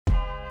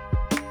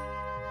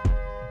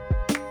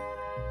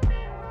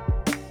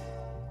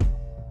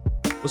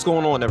What's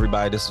going on,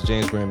 everybody? This is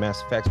James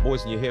Grandmaster Facts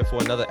Boys, and you're here for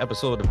another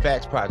episode of the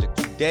Facts Project.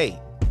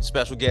 Today,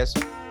 special guest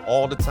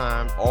all the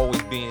time,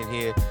 always being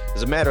here.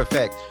 As a matter of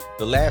fact,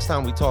 the last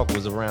time we talked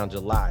was around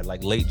July,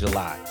 like late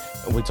July.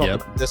 And we talked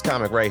about this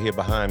comic right here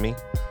behind me,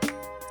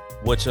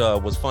 which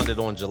was funded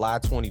on July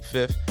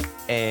 25th.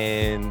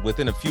 And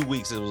within a few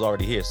weeks, it was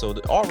already here. So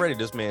already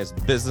this man's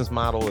business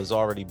model is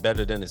already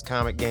better than his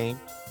comic game.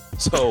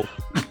 So,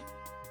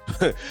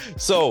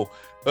 for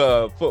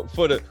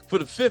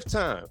the fifth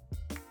time,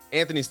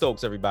 Anthony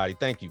Stokes, everybody.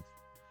 Thank you.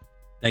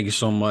 Thank you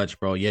so much,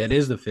 bro. Yeah, it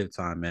is the fifth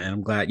time, man.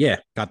 I'm glad. Yeah,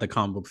 got the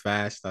comic book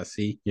fast. I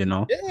see,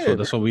 Yeah, So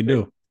that's what we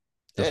do.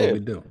 That's what we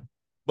do.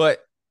 But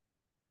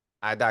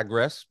I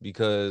digress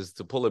because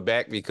to pull it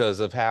back because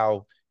of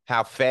how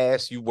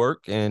fast you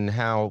work and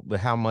how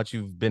much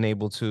you've been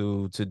able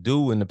to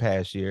do in the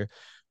past year.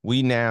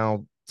 We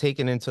now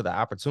taken into the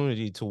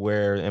opportunity to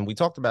where, and we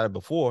talked about it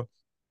before,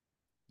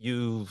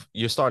 you're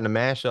starting to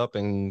mash up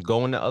and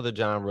go into other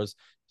genres.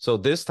 So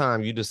this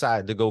time you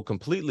decided to go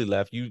completely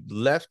left. You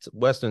left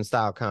Western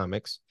style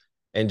comics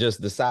and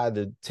just decided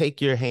to take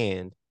your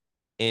hand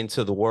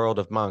into the world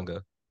of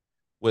manga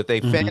with a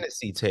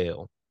fantasy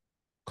tale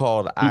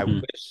called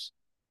Mhm.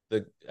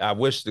 I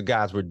wish the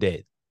gods were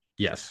dead.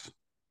 Yes.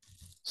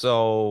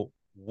 So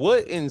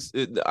what in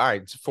all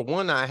right, for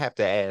one, I have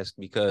to ask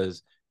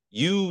because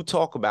you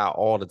talk about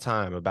all the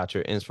time about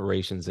your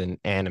inspirations in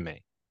anime,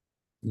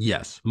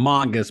 Yes.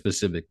 Manga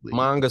specifically.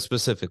 manga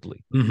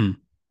specifically. Hmm.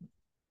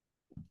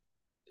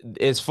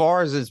 As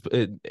far as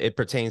it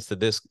pertains to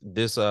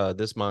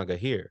this manga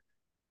here,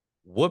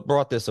 what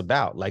brought this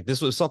about? Like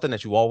this was something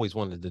that you always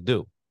wanted to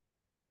do.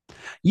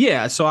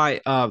 Yeah. So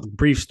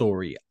brief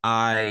story.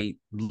 I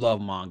love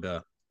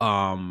manga.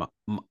 I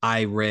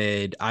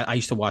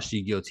used to watch the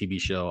Yu-Gi-Oh TV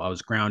show. I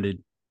was grounded,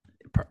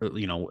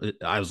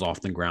 I was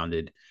often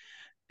grounded.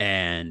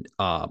 And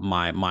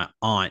my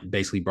aunt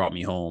basically brought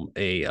me home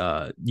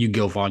a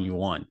Yu-Gi-Oh Volume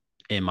 1,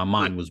 and my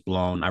mind was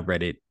blown. I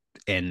read it,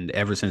 and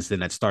ever since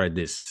then, that started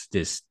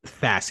this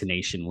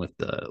fascination with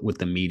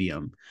the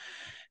medium.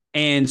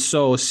 And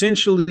so,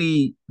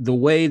 essentially, the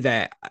way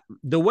that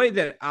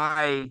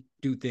I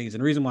do things,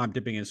 and the reason why I'm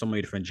dipping in so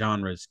many different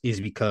genres is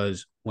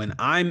because when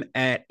I'm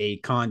at a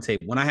con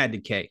table, when I had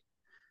Decay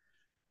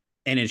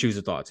and Choose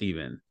the Thoughts,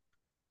 even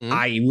Mm-hmm.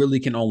 I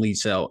really can only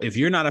sell. If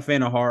you're not a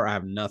fan of horror, I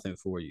have nothing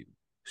for you.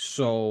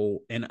 So,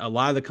 in a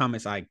lot of the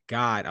comments I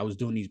got, I was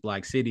doing these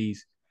black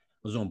cities.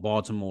 I was doing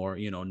Baltimore,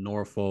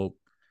 Norfolk.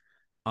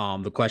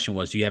 The question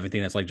was, do you have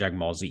anything that's like Dragon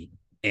Ball Z?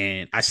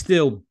 And I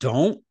still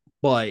don't,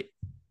 but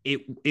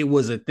it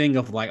was a thing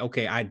of like,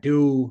 okay, I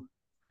do.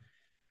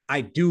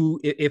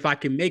 If I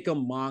can make a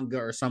manga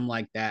or something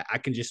like that, I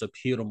can just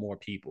appeal to more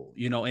people.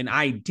 And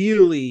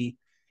ideally,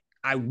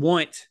 I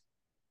want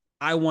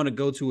I want to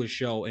go to a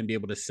show and be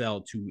able to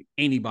sell to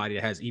anybody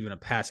that has even a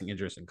passing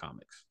interest in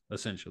comics,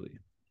 essentially.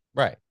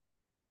 Right.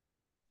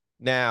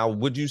 Now,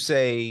 would you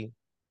say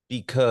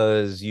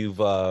because you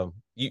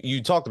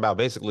talked about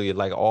basically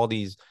like all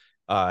these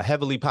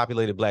heavily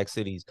populated black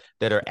cities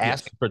that are Yes.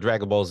 asking for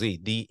Dragon Ball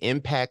Z, the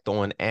impact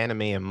on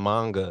anime and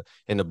manga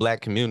in the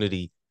black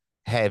community,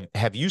 have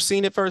you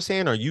seen it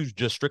firsthand or are you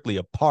just strictly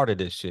a part of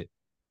this shit?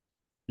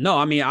 No,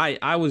 I mean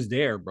I was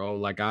there, bro.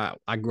 Like I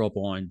grew up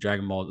on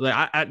Dragon Ball. Like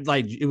I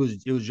like it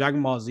was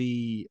Dragon Ball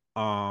Z.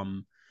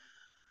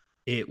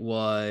 It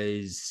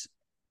was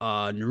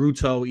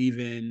Naruto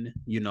even,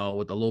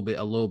 with a little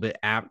bit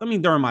after. I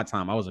mean, during my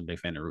time, I wasn't a big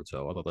fan of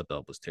Naruto. I thought the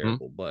dub was Hmm?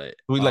 terrible, but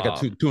We like a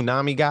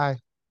Toonami guy?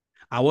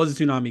 I was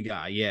a Toonami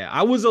guy. Yeah.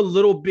 I was a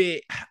little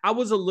bit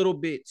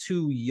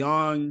too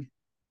young.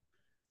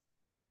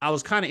 I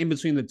was kind of in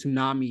between the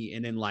Toonami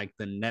and then like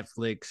the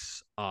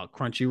Netflix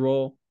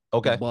Crunchyroll.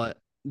 Okay. But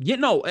yeah,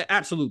 no,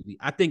 absolutely.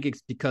 I think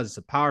it's because it's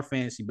a power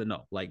fantasy, but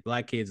no, like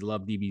black kids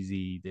love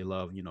DBZ, they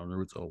love,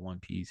 Naruto, One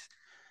Piece,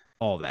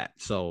 all that.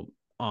 So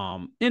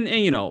and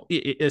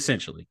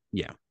essentially,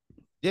 yeah.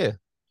 Yeah.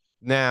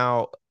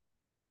 Now,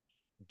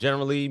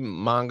 generally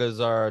mangas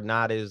are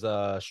not as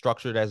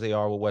structured as they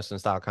are with Western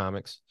style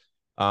comics.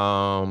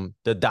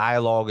 The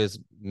dialogue is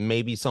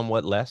maybe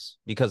somewhat less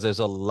because there's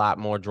a lot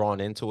more drawn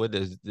into it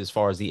as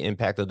far as the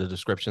impact of the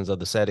descriptions of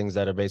the settings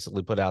that are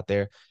basically put out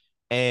there.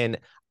 And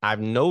I've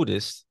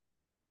noticed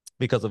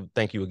because of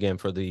thank you again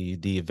for the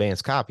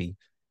advanced copy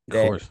Of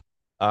that course.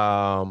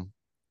 um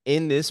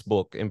in this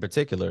book in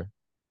particular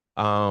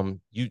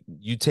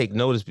you take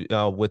notice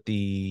with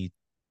the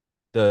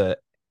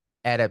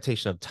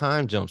adaptation of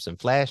time jumps and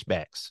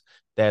flashbacks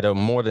that are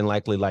more than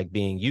likely like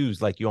being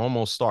used. Like you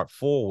almost start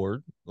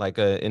forward, like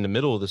in the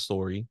middle of the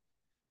story,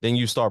 then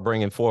you start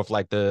bringing forth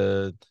like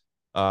the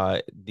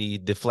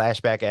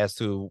flashback as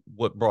to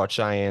what brought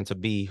Cheyenne to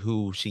be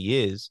who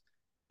she is,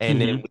 and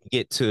then Mm-hmm. we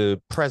get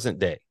to present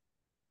day.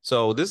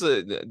 So this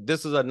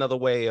is another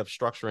way of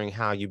structuring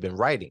how you've been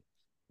writing.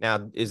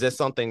 Now, is this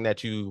something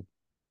that you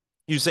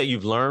say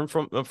you've learned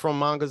from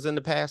mangas in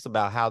the past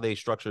about how they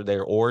structure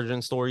their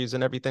origin stories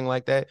and everything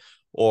like that,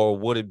 or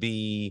would it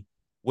be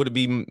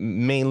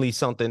mainly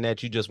something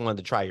that you just wanted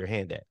to try your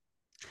hand at?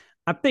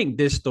 I think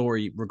this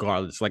story,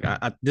 regardless, like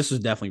this was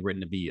definitely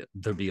written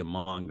to be a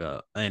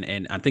manga,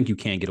 and I think you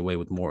can get away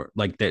with more.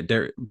 Like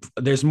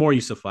there's more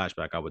use of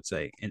flashback, I would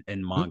say, in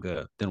Hmm?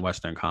 manga than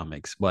Western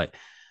comics. But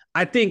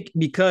I think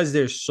because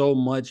there's so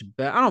much,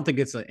 I don't think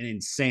it's an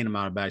insane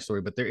amount of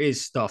backstory, but there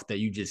is stuff that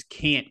you just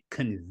can't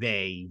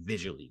convey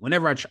visually.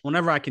 Whenever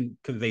I can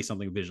convey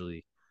something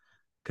visually,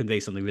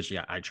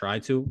 I try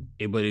to,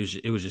 but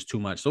it was just too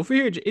much. So for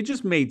here, it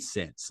just made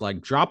sense.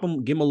 Like drop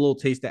them, give them a little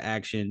taste of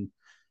action,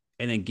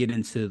 and then get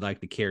into like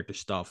the character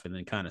stuff and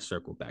then kind of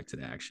circle back to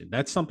the action.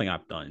 That's something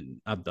I've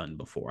done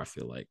before. I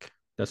feel like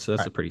that's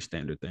a pretty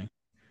standard thing.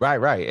 Right,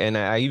 right. And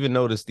I even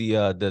noticed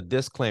the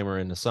disclaimer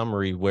in the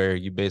summary where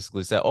you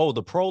basically said, "Oh,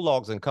 the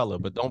prologue's in color,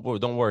 but don't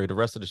worry, the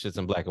rest of the shit's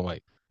in black and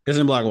white." It's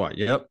in black and white.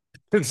 Yep.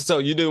 So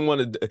you didn't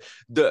want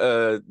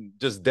to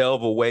just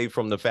delve away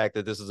from the fact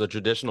that this is a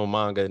traditional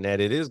manga and that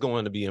it is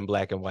going to be in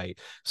black and white.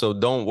 So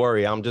don't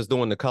worry, I'm just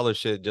doing the color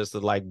shit just to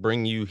like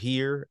bring you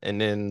here, and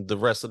then the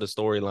rest of the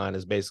storyline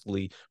is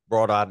basically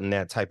brought out in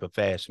that type of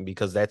fashion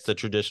because that's the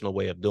traditional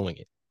way of doing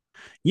it.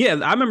 Yeah,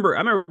 I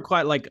remember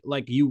quite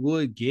like you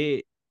would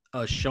get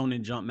a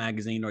Shonen Jump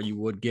magazine or you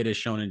would get a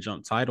Shonen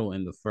Jump title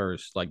in the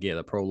first, like, yeah,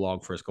 the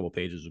prologue first couple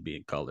pages would be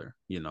in color.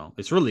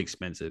 It's really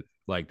expensive.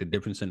 Like the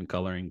difference in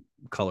color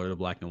to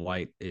black and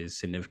white is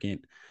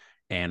significant.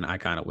 And I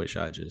kind of wish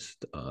I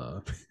just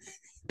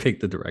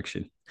picked the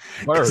direction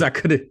because Word.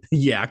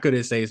 I could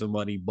have saved some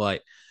money,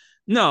 but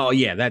no,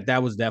 yeah,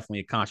 that was definitely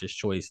a conscious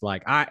choice.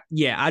 Like I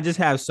just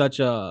have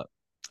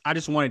I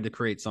just wanted to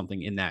create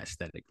something in that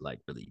aesthetic, like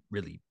really,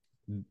 really,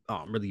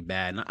 really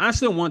bad. And I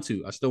still want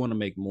to. I still want to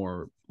make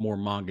more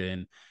manga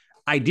and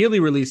ideally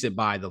release it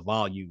by the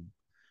volume,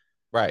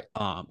 Right.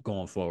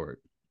 going forward.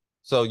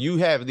 So you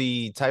have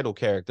the title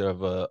character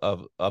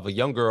of a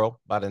young girl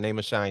by the name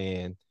of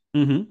Cheyenne,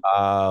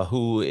 Mm-hmm.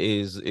 who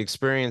is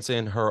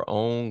experiencing her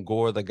own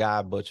Gore the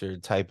God Butcher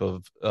type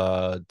of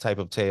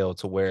tale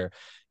to where,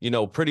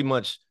 pretty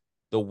much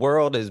the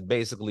world is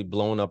basically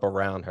blown up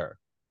around her.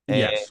 And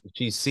Yes.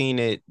 she's seen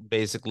it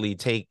basically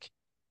take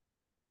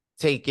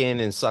in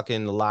and suck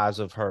in the lives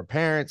of her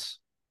parents,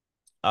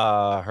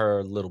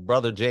 her little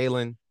brother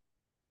Jalen,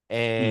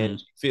 and Mm-hmm.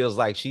 she feels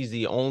like she's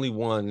the only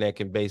one that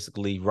can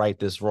basically right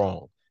this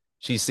wrong.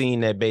 She's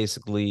seen that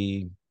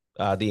basically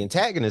the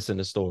antagonist in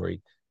the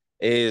story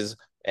is,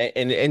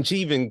 and she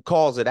even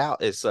calls it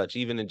out as such,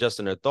 even in just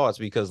in her thoughts,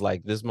 because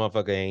like this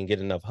motherfucker ain't get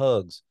enough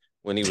hugs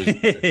when he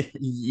was,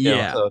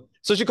 Yeah.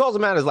 so she calls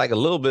him out as like a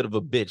little bit of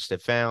a bitch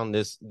that found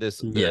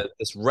Yeah.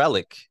 this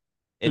relic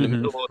in the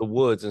Mm-hmm. middle of the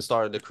woods and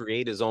started to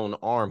create his own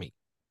army.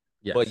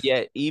 But Yes.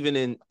 yet, even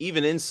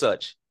in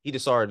such, he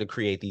decided to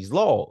create these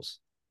laws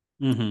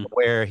Mm-hmm.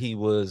 where he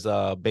was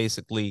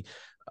basically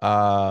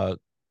uh,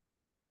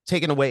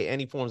 taking away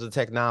any forms of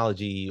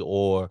technology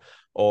or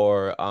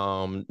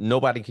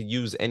nobody could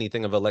use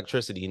anything of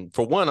electricity. And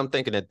for one, I'm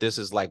thinking that this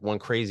is like one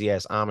crazy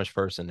ass Amish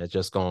person that's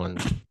just gone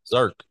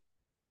zerk,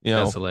 you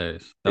That's know,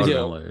 hilarious. That would you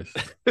have been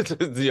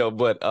know,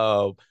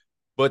 hilarious.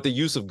 but the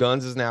use of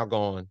guns is now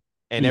gone,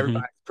 and Mm-hmm.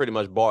 everybody's pretty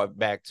much brought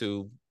back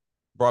to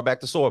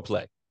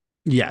swordplay.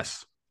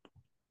 Yes.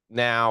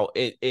 Now,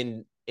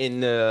 in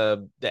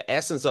the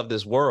essence of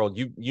this world,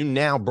 you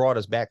now brought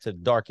us back to the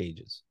Dark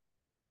Ages.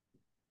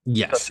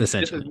 Yes, This is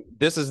essentially.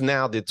 this is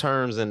now the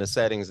terms and the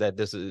settings that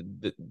this is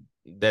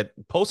that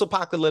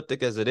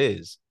post-apocalyptic as it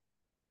is.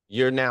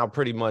 You're now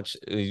pretty much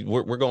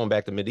we're going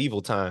back to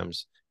medieval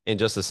times in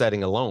just the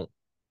setting alone.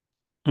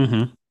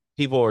 Mm-hmm.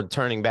 People are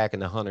turning back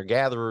into hunter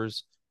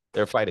gatherers.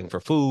 They're fighting for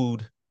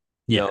food.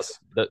 You know,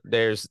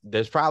 Yes.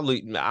 there's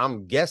probably,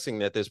 I'm guessing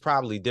that there's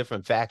probably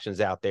different factions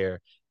out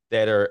there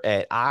that are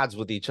at odds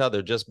with each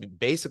other, just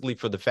basically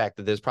for the fact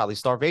that there's probably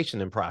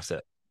starvation in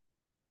process.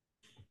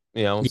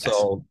 Yes.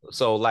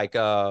 So like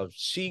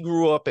she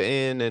grew up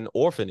in an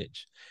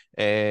orphanage,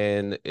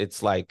 and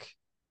it's like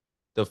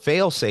the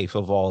failsafe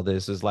of all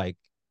this is like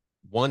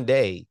one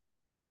day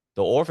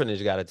the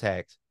orphanage got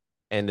attacked,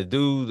 and the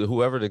dude,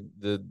 whoever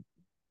the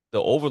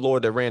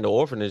overlord that ran the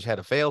orphanage, had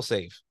a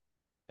failsafe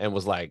and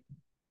was like,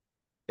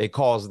 it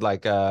caused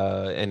like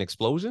an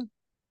explosion.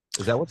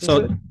 Is that what they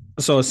So said?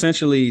 so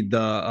essentially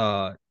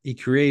the he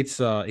creates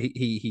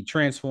he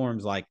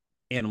transforms like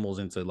animals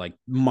into like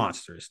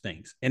monstrous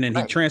things. And then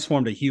he Right.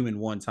 transformed a human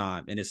one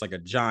time and it's like a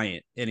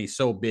giant and he's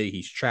so big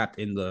he's trapped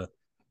in the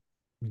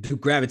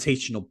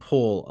gravitational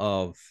pull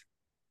of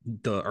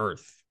the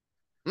earth.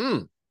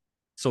 Mm,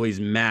 So he's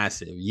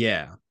massive.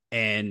 Yeah.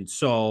 And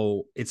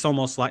so it's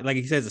almost like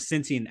he says a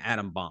sentient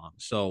atom bomb.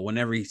 So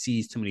whenever he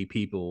sees too many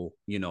people,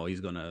 he's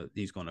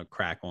gonna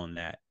crack on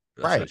that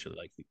right. essentially.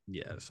 Like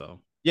yeah,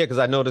 so Yeah, because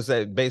I noticed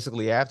that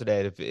basically after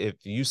that, if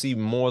you see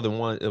more than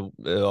one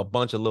a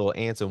bunch of little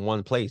ants in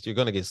one place, you're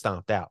gonna get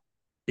stomped out.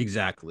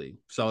 exactly.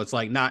 So it's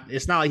not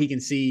like he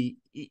can see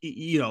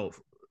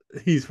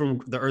he's from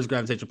the Earth's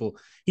gravitational pull.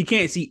 He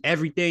can't see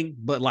everything,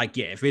 but like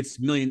yeah, if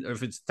it's millions or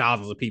if it's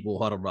thousands of people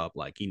huddled up,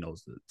 like he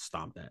knows to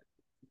stomp that.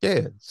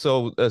 Yeah.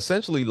 So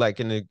essentially, like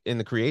in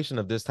the creation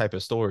of this type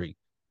of story,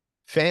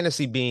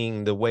 fantasy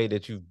being the way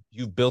that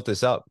you've built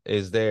this up,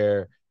 is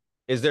there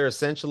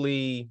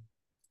essentially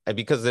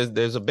because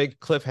there's a big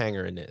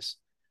cliffhanger in this.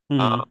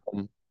 Mm-hmm.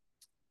 Um,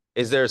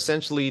 is there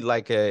essentially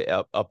like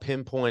a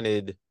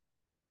pinpointed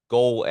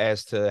goal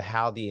as to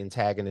how the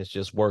antagonist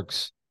just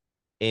works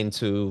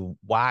into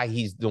why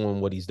he's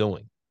doing what he's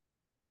doing?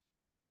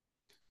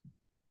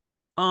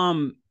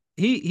 Um,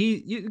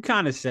 he you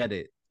kind of said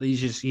it. He's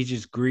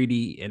just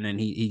greedy, and then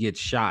he gets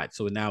shot.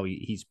 So now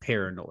he's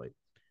paranoid,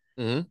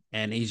 Mm-hmm.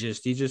 and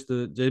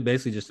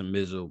basically just a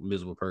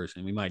miserable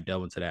person. We might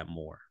delve into that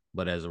more,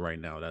 but as of right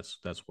now, that's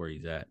where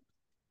he's at.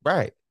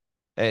 Right.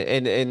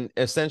 And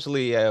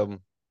essentially,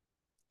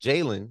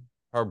 Jalen,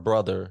 her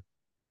brother,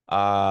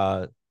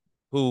 uh,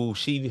 who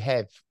she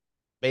had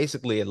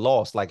basically had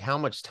lost, like how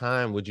much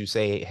time would you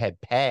say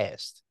had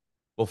passed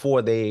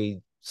before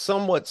they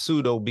somewhat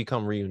pseudo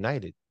become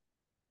reunited?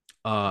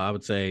 I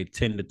would say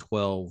 10 to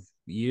 12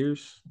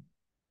 years.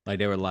 Like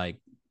they were like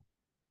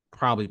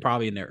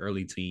probably in their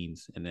early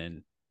teens, and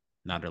then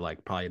now they're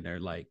like probably in their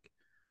like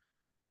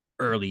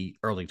early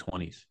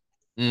 20s.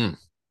 Mm.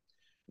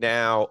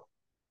 Now,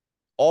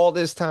 all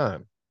this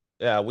time,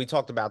 yeah, we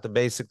talked about the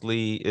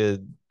basically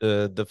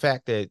the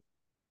fact that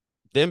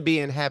them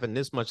being having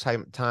this much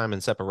time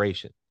in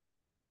separation,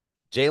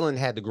 Jalen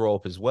had to grow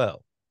up as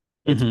well.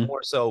 It's Mm-hmm.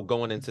 more so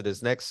going into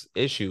this next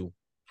issue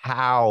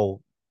how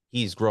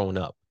he's grown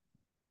up.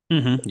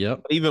 Mm-hmm.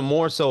 Yep. But even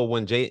more so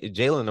when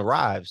Jalen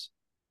arrives,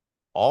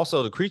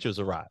 also the creatures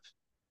arrive.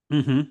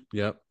 Mm-hmm.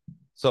 Yep.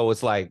 So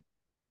it's like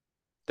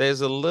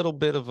there's a little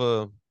bit of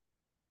a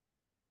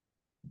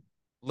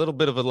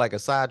like a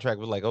sidetrack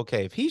with like,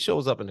 okay, if he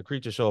shows up and the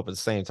creatures show up at the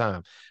same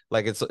time,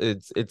 like it's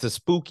a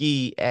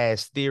spooky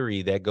ass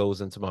theory that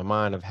goes into my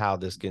mind of how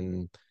this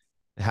can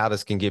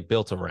get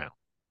built around.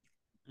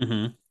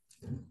 Mm-hmm.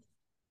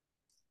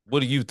 What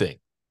do you think?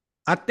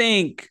 I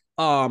think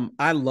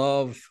I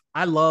love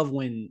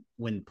when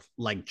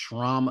like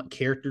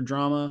character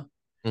drama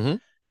Mm-hmm.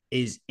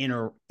 is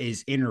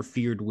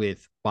interfered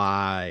with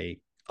by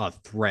a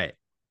threat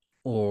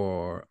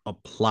or a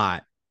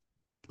plot.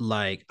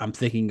 Like I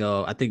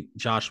think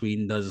Josh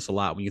Whedon does this a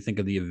lot when you think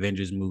of the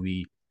Avengers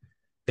movie.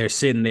 They're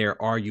sitting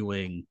there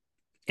arguing,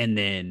 and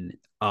then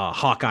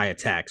Hawkeye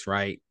attacks,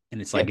 right? And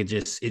it's Yeah. like it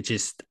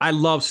just I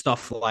love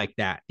stuff like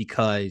that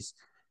because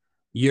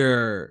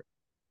you're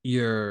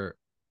you're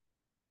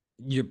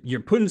you're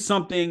putting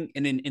something,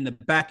 and then in the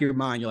back of your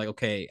mind you're like,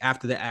 okay,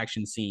 after the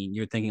action scene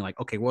you're thinking like,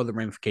 okay, what are the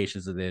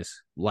ramifications of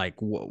this, like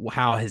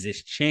how has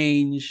this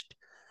changed?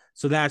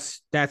 So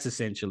that's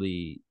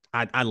essentially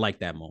I like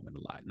that moment a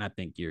lot, and I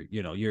think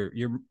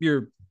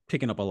you're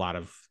picking up a lot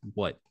of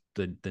what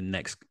the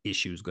next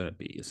issue is going to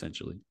be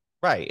essentially.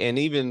 Right. And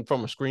even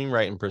from a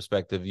screenwriting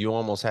perspective, you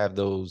almost have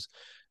those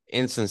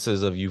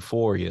instances of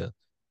euphoria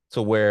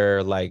to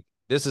where like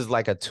this is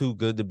like a too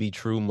good to be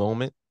true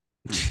moment.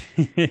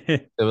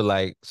 They were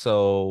like,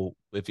 so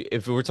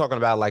if we're talking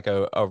about like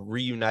a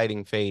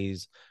reuniting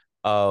phase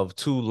of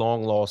two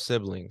long lost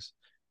siblings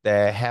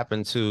that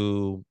happen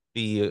to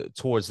be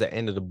towards the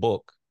end of the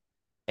book,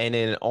 and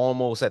then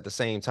almost at the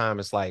same time,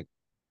 it's like,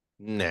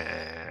 nah,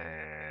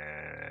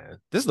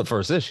 this is the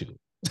first issue.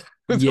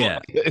 Yeah.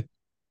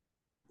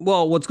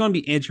 Well, what's going to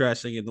be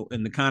interesting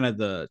in the kind of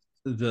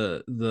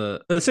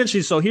the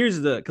essentially, so here's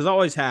the, because I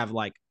always have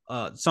like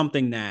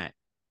something that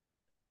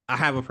I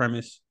have a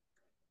premise,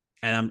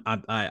 and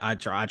I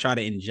try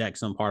to inject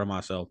some part of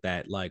myself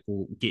that like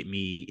will get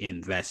me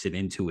invested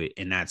into it,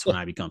 and that's when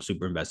I become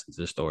super invested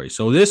into the story.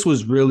 So this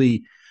was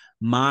really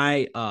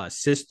my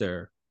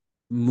sister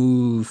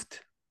moved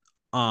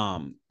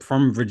from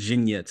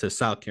Virginia to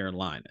South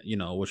Carolina,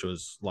 which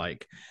was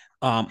like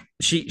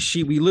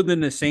she we lived in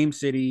the same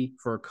city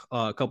for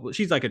a couple.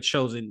 She's like a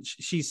chosen.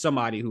 She's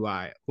somebody who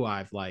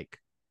I've like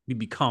we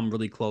become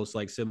really close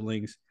like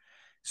siblings.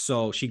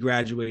 So she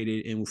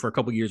graduated, and for a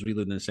couple years we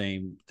lived in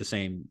the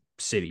same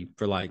city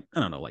for like, I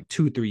don't know, like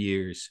 2 3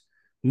 years.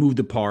 Moved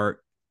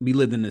apart. We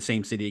lived in the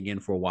same city again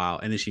for a while,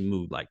 and then she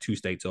moved like 2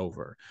 states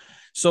over.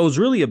 So it's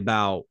really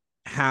about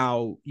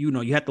how you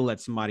have to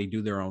let somebody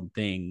do their own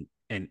thing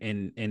and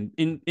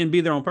be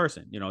their own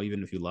person.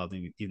 Even if you love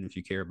them, even if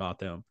you care about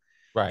them,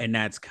 Right. and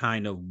that's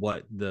kind of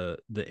what the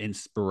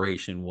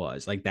inspiration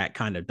was, like that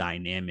kind of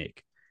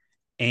dynamic.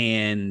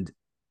 And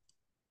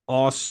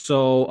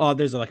also,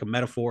 there's like a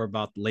metaphor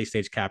about late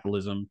stage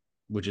capitalism,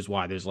 which is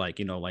why there's like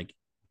like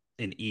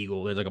an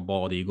eagle. There's like a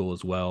bald eagle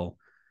as well.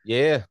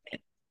 Yeah.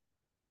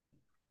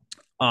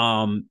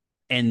 Um,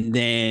 and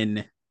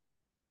then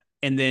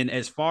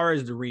as far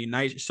as the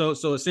reunition,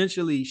 so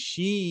essentially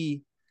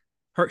she's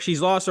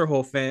lost her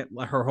whole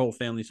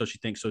family, so she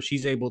thinks, so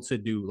she's able to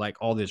do like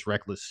all this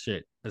reckless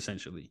shit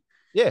essentially.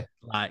 Yeah.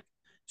 Like,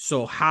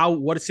 so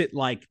what is it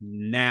like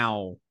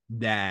now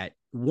that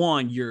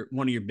one of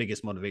your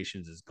biggest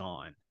motivations is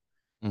gone,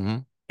 Mm-hmm.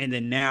 and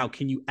then now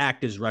can you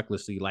act as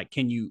recklessly? Like,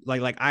 can you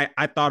like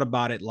I thought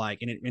about it, like,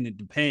 and it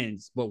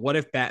depends, but what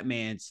if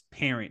Batman's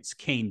parents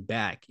came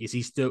back?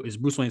 Is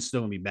Bruce Wayne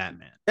still gonna be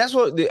Batman? That's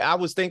what I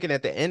was thinking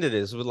at the end of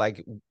this was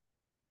like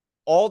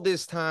all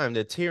this time,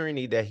 the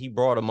tyranny that he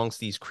brought amongst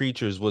these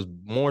creatures was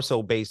more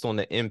so based on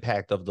the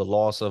impact of the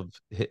loss of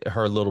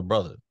her little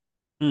brother.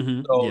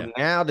 So Yeah.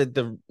 now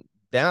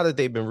that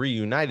they've been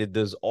reunited,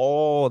 does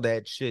all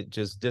that shit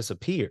just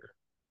disappear?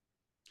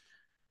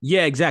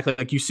 Yeah, exactly.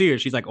 Like you see her,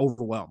 she's like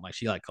overwhelmed, like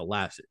she like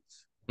collapses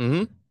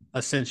Mm-hmm.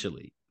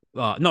 essentially.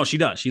 No, she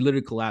does. She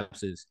literally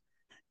collapses,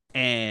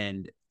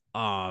 and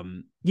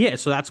yeah.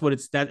 So that's what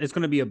it's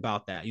going to be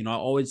about. That I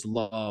always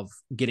love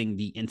getting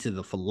into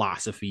the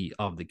philosophy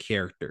of the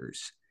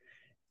characters,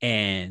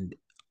 and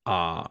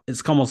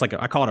it's almost like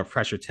I call it a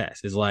pressure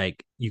test. It's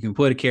like you can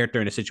put a character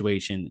in a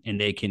situation, and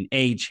they can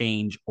a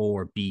change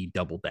or b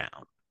double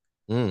down.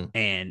 Mm.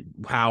 And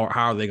how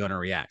are they going to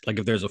react? Like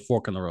if there's a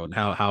fork in the road,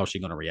 how is she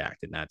going to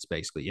react? And that's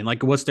basically and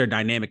like what's their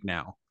dynamic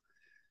now?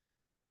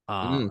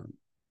 Mm.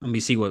 Let me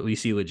see what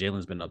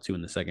Jalen's been up to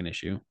in the second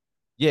issue.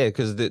 Yeah,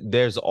 because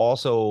there's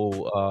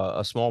also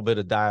a small bit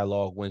of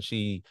dialogue when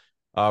she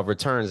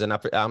returns, and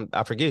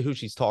I forget who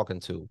she's talking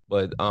to,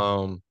 but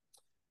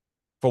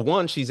for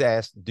one, she's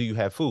asked, "Do you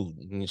have food?"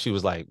 And she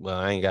was like, "Well,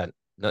 I ain't got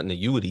nothing that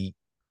you would eat."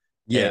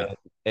 And Yeah,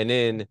 and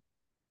then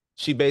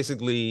she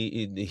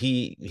basically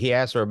he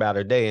asked her about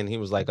her day, and he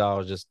was like, "Oh, I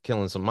was just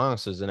killing some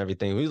monsters and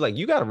everything." He was like,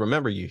 "You got to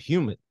remember, you're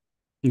human.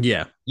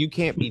 yeah, You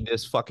can't be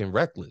this fucking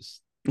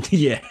reckless."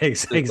 yeah, Like,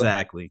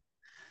 exactly.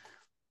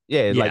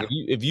 yeah, like Yeah,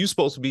 if you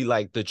supposed to be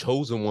like the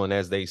chosen one,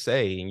 as they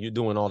say, and you're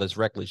doing all this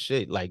reckless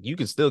shit, like you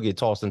could still get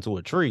tossed into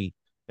a tree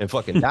and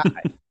fucking die.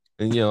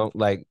 And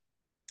like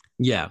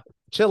yeah,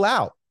 chill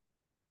out.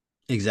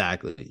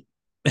 exactly,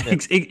 Yeah,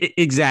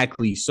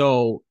 exactly.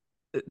 So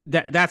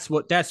that's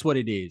what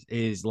it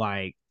is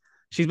like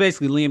she's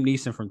basically Liam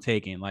Neeson from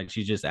Taken. Like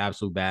she's just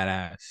absolute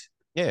badass.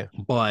 yeah,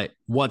 But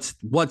what's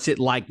it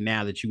like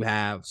now that you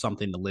have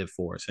something to live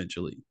for,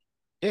 essentially?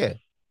 yeah.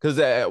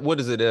 Because what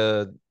is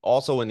it?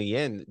 Also in the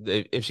end,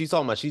 if she's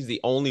talking about she's the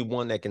only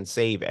one that can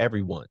save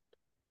everyone,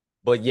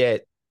 but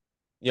yet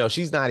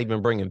she's not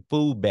even bringing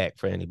food back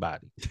for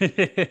anybody.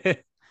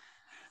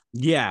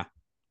 Yeah,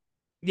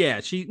 yeah,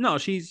 she's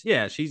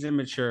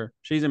immature.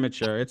 She's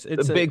immature.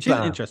 Big She's an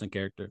time. interesting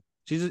character.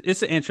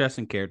 It's an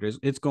interesting character.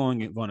 It's going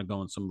to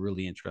go in some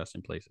really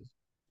interesting places.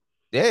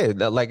 Yeah,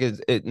 like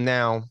it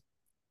now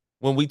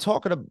when we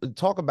talk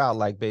about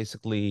like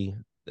basically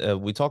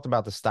we talked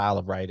about the style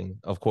of writing,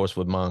 of course,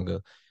 with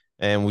manga,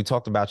 and we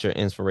talked about your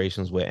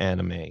inspirations with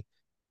anime.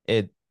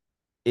 It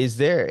is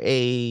there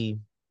a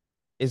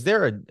is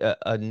there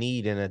a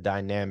need and a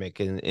dynamic,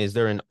 and is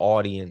there an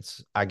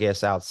audience, I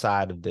guess,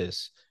 outside of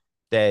this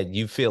that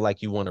you feel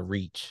like you want to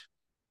reach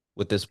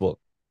with this book?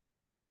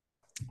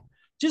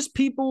 Just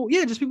people,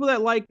 yeah, just people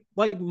that like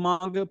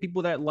manga,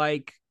 people that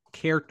like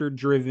character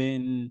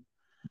driven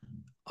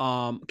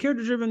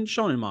character driven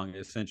shonen manga,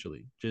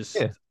 essentially. Just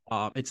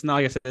Yeah. it's not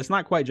like I said, it's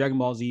not quite Dragon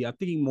Ball Z. I'm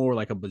thinking more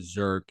like a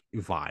Berserk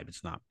vibe.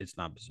 It's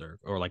not Berserk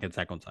or like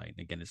Attack on Titan.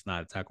 Again, it's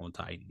not Attack on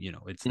Titan.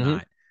 It's Hmm.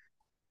 not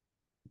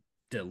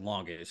the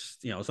longest,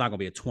 it's not gonna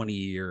be a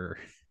 20-year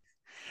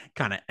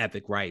kind of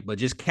epic, right? But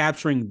just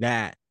capturing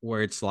that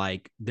where it's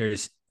like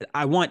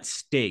I want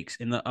stakes.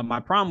 And my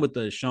problem with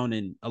the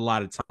shonen a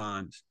lot of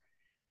times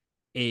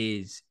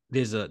is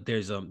there's a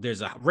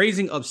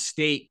raising of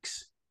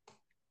stakes.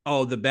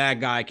 Oh, the bad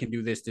guy can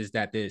do this,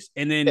 that, this,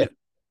 and Yeah.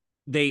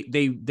 then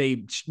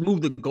they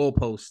move the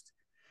goalpost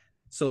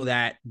so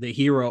that the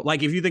hero,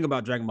 like if you think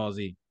about Dragon Ball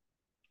Z,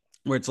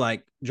 where it's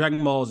like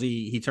Dragon Ball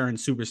Z, he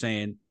turns Super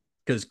Saiyan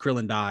because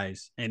Krillin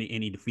dies and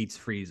he defeats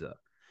Frieza.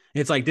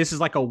 It's like this is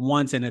like a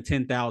once in a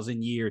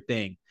 10,000 year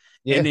thing,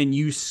 Yeah. and then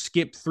you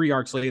skip 3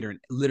 arcs later, and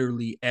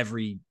literally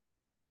every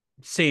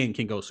Saiyan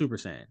can go Super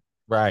Saiyan,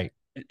 Right.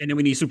 and then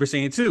we need Super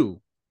Saiyan 2,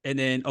 and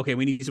then okay,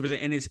 we need Super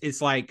Saiyan, and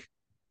it's like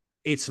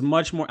it's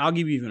much more. I'll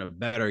give you even a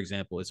better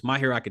example. It's My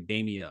Hero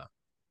Academia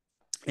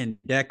and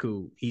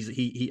Deku.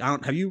 I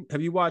don't have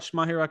you watched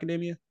My Hero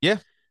Academia? Yeah.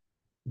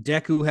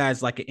 Deku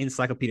has like an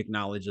encyclopedic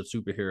knowledge of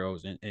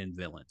superheroes and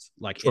villains,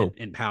 like True.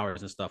 and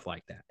powers and stuff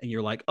like that. And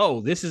you're like,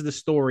 oh, this is the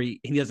story.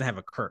 And he doesn't have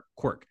a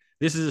quirk.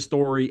 This is a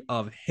story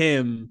of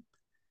him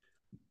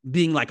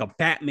being like a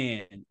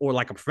Batman or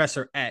like a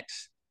Professor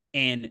X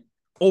and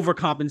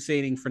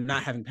overcompensating for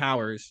not having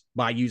powers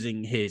by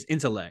using his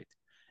intellect.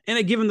 And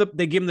they give him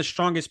the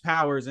strongest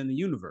powers in the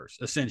universe,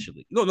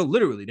 essentially. No,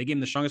 literally, they give him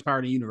the strongest power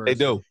in the They universe.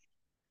 do.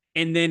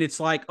 And then it's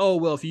like, oh,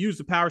 well, if you use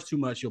the powers too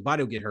much, your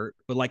body will get hurt.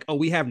 But like, oh,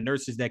 we have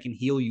nurses that can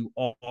heal you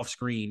off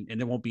screen and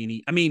there won't be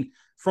any. I mean,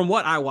 from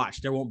what I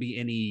watched, there won't be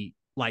any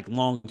like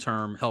long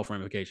term health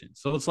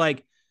ramifications. So it's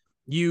like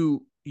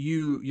you're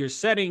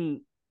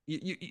setting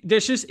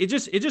there's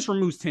just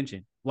removes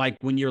tension. Like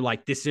when you're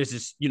like, this is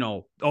just,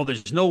 oh,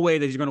 there's no way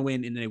that you're gonna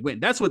win and they win.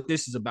 That's what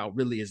this is about,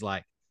 really, is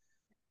like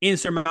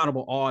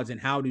insurmountable odds and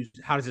how does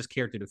this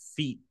character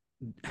defeat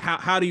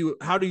how do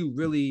you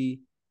really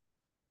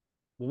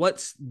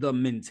what's the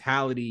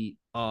mentality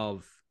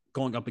of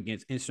going up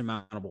against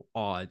insurmountable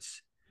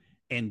odds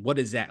and what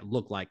does that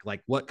look like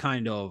what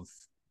kind of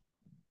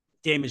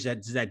damage that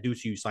does that do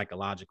to you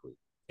psychologically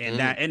Mm.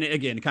 and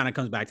again it kind of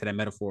comes back to that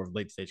metaphor of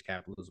late stage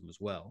capitalism as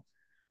well,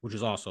 which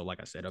is also, like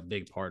I said, a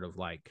big part of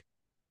like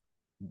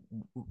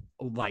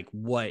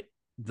what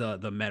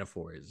the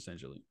metaphor is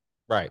essentially.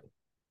 Right.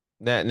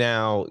 That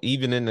now,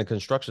 even in the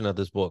construction of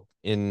this book,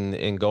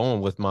 in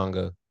going with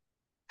manga,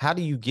 how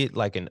do you get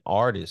like an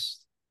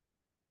artist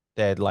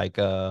that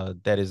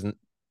that is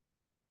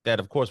that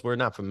of course we're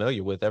not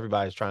familiar with.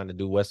 Everybody's trying to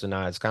do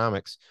westernized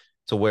comics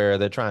to where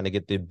they're trying to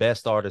get the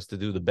best artists to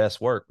do the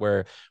best work.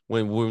 Where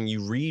when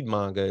you read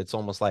manga, it's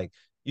almost like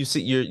you're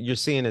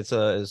seeing it's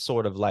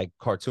sort of like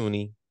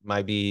cartoony,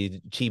 might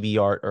be chibi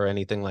art or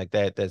anything like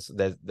that.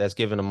 That's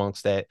given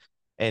amongst that,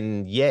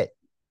 and yet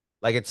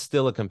like it's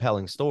still a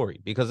compelling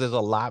story because there's a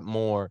lot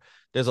more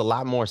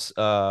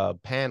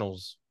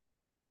panels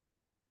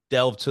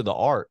delved to the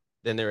art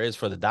than there is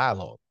for the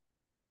dialogue.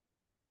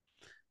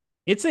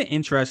 It's an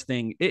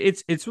interesting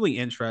it's really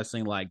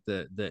interesting, like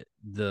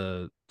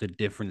the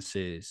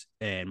differences.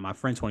 And my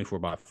friend 24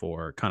 by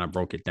 4 kind of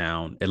broke it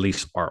down, at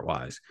least art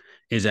wise,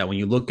 is that when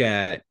you look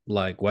at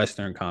like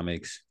western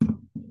comics,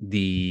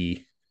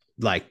 the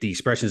like the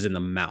expressions in the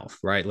mouth,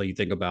 right? Like you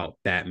think about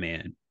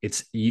Batman,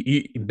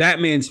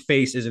 Batman's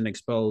face isn't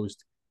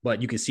exposed,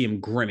 but you can see him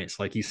grimace,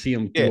 like you see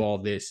him Yeah. do all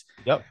this.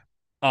 Yep.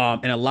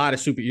 And a lot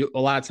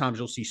of times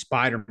you'll see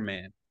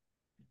Spider-Man,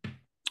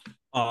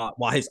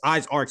 while his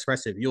eyes are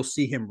expressive, you'll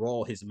see him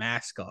roll his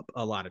mask up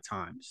a lot of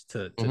times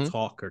to Mm-hmm.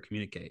 talk or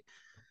communicate.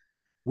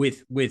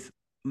 With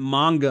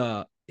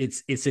manga,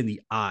 it's in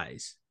the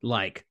eyes.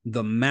 Like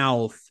the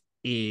mouth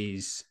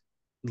is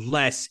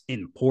less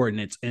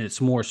important. It's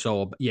more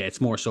so, yeah,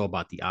 it's more so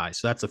about the eyes.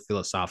 So that's a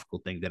philosophical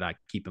thing that I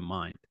keep in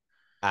mind.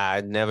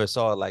 I never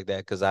saw it like that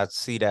because I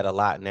see that a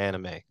lot in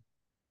anime.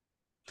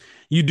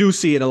 You do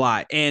see it a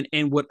lot. And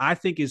what I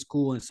think is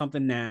cool and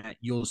something that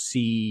you'll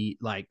see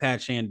like Pat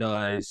Chan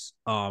does,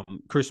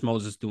 Chris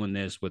Moses doing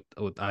this with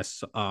I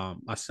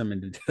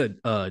summoned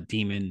a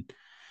demon.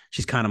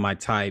 She's kind of my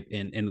type.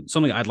 And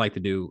something I'd like to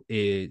do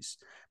is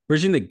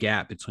bridging the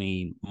gap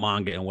between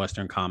manga and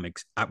western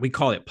comics. We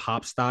call it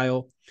pop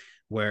style,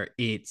 where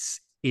it's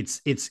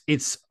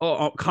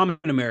Common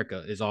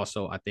America is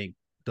also, I think,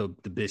 the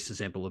best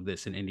example of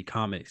this in indie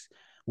comics,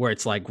 where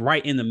it's like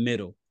right in the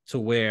middle, to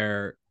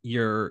where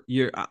you're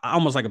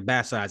almost like a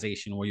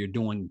bastardization where you're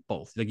doing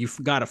both. Like you've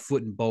got a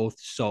foot in both.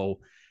 So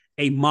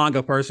a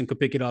manga person could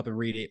pick it up and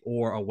read it,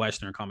 or a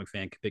Western comic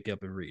fan could pick it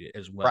up and read it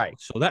as well. Right.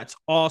 So that's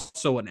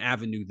also an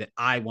avenue that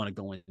I want to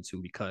go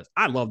into because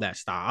I love that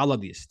style. I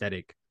love the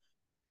aesthetic.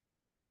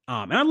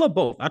 And I love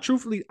both. I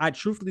truthfully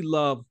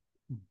love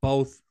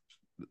both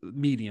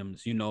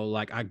mediums.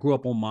 Like I grew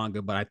up on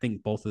manga, but I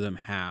think both of them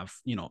have,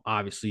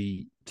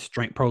 obviously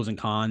strength, pros and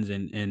cons,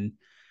 and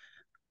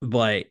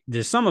but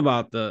there's some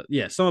about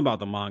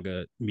the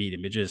manga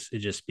medium. It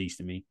just speaks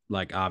to me.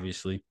 Like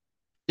obviously,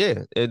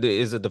 Yeah.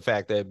 Is it the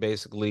fact that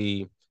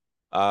basically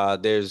uh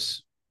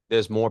there's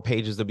there's more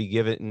pages to be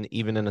given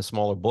even in a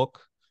smaller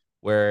book,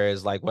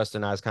 whereas like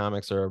westernized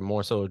comics are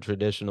more so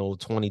traditional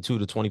 22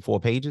 to 24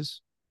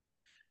 pages?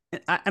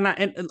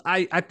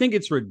 I think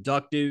it's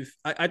reductive.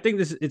 I think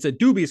it's a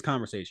dubious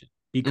conversation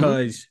Hmm.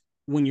 because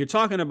when you're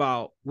talking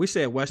about, we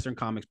say Western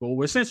comics, but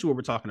essentially what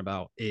we're talking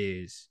about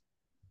is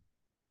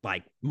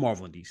like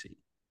Marvel and DC.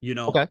 You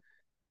know, Okay.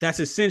 that's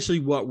essentially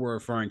what we're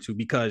referring to,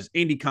 because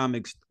indie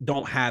comics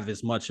don't have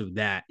as much of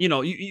that.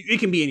 It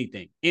can be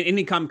anything.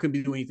 Any comic could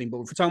be doing anything.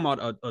 But if we're talking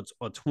about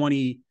a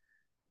 20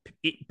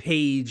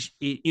 page,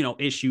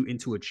 issue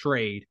into a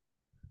trade,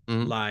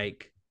 Hmm.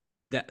 like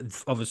that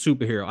of a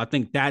superhero, I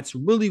think that's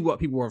really what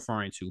people are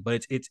referring to.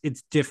 But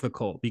it's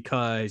difficult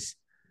because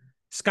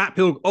Scott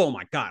Pilgrim. Oh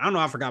my god, I don't know.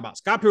 I forgot about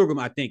Scott Pilgrim.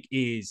 I think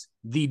is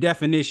the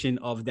definition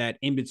of that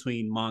in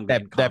between manga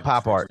and That comics.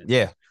 pop For art. instance,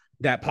 Yeah.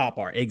 that pop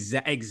art.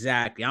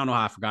 Exactly. I don't know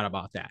how I forgot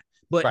about that.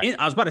 But Right.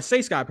 I was about to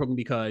say Scott Pilgrim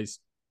because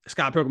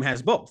Scott Pilgrim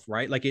has both,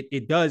 right? Like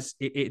it does.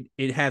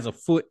 It has a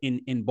foot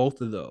in both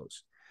of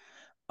those.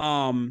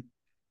 Um,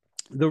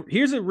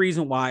 here's a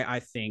reason why I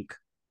think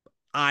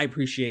I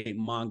appreciate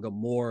manga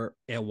more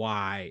and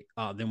why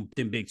than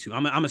Big Two.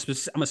 I'm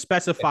a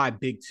specify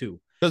Big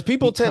Two Because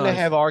people tend to because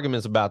have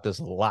arguments about this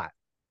a lot.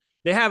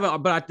 they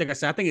haven't. But like I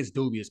said, I think it's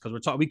dubious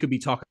because we could be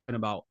talking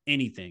about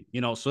anything,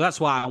 So that's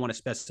why I want to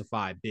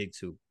specify Big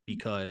Two,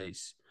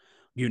 because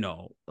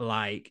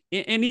like,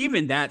 and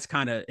even that's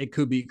kind of, it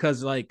could be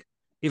because, like,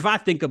 if I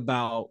think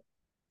about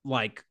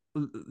like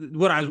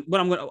what I'm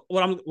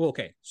well,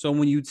 okay. So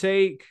when you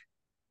take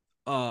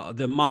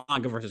the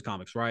manga versus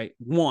comics, right?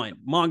 One,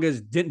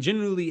 mangas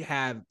generally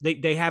have,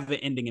 they have an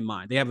ending in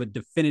mind. They have a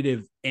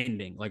definitive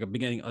ending, like a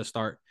beginning, a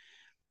start.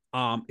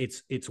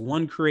 It's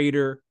one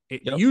creator.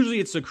 Yep. Usually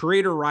it's a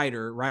creator,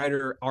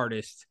 writer,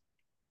 artist,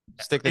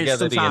 Stick and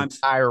together the sometimes,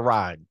 entire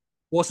ride.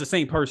 well, it's the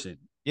same person,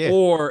 Yeah.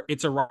 or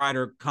it's a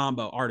writer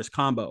combo, artist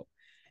combo,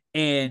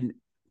 and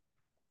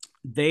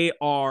they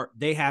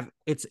have,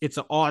 it's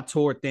an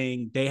auteur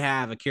thing. They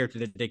have a character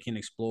that they can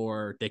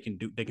explore. They can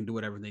do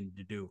whatever they need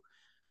to do.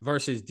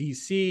 Versus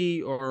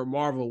DC or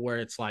Marvel, where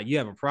it's like you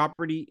have a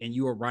property and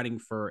you are writing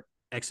for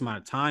X amount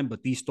of time,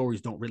 but these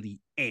stories don't really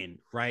end,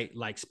 right?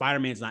 Like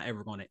Spider-Man's not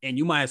ever going to end.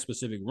 You might have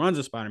specific runs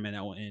of Spider-Man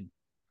that will end,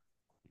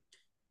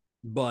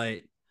 but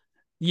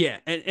yeah,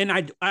 and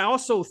I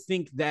also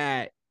think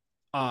that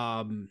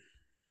um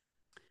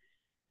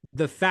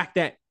the fact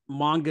that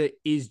manga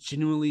is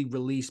genuinely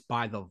released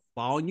by the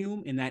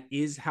volume, and that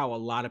is how a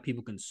lot of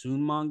people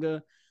consume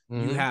manga.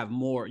 Mm-hmm. You have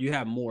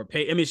more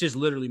page. I mean, it's just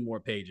literally more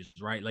pages,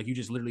 right? Like you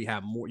just literally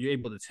have more. You're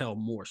able to tell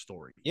more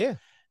story, Yeah.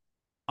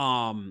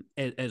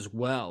 as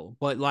well.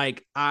 But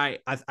like I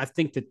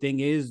think the thing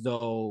is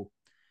though,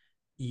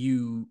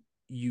 you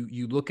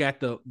you look at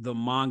the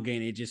manga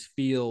and it just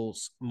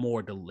feels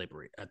more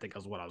deliberate. I think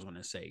that's what I was going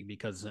to say,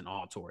 because it's an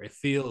auteur. It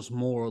feels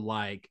more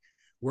like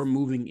we're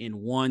moving in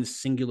one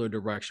singular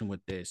direction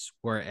with this,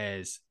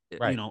 whereas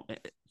Right.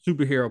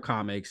 superhero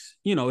comics,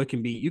 it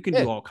can be, you can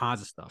Yeah. do all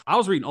kinds of stuff. I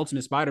was reading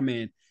Ultimate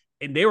Spider-Man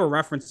and they were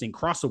referencing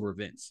crossover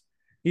events.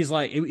 He's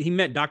like, he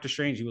met Doctor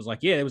Strange. He was like,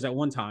 yeah, it was at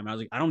one time. I was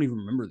like, I don't even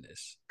remember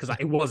this because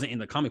it wasn't in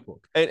the comic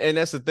book. And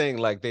that's the thing.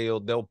 Like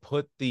they'll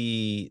put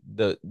the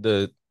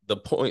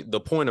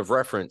point of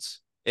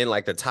reference in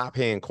like the top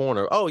hand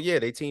corner. Oh yeah,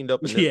 they teamed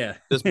up in this Yeah,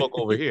 this book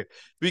over here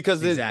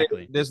because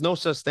exactly. there's no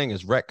such thing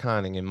as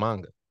retconning in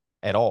manga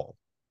at all.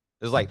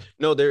 It's like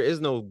no, there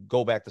is no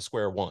go back to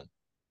square one.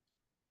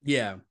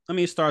 Yeah, I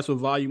mean, it starts with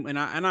volume, and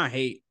I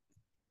hate,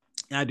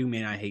 I do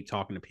mean I hate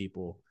talking to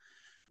people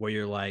where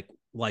you're like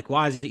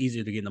why is it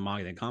easier to get in the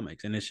manga than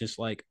comics? And it's just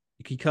like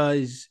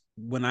because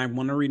when I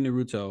want to read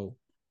Naruto,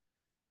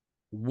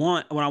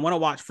 when I want to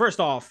watch, first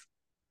off,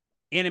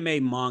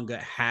 anime manga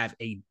have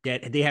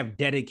they have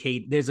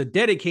dedicated, there's a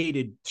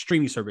dedicated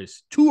streaming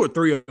service, two or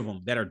three of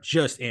them that are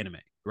just anime,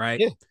 right?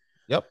 Yeah.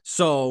 Yep.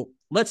 So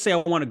let's say I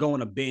want to go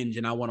on a binge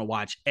and I want to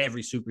watch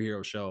every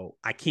superhero show.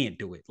 I can't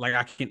do it. Like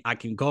I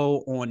can go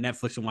on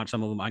Netflix and watch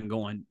some of them. I can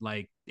go on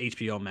like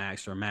HBO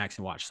Max or Max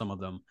and watch some of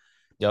them.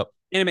 Yep.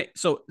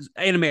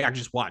 Anime I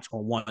just watch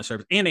on one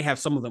service, and they have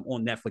some of them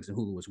on Netflix and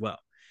Hulu as well.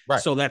 Right.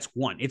 So that's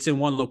one. It's in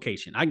one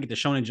location. I can get the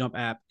Shonen Jump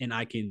app and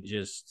I can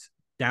just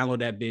download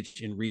that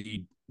bitch and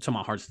read to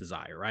my heart's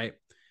desire, right?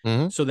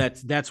 Mm-hmm. So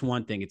that's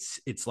one thing.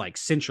 It's like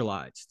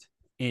centralized.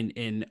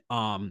 In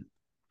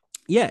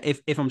yeah,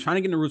 if I'm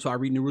trying to get Naruto, I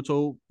read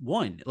Naruto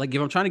one. Like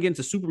if I'm trying to get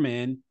into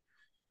Superman,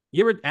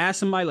 you ever ask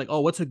somebody like,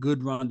 "Oh, what's a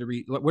good run to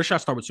read? Where should I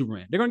start with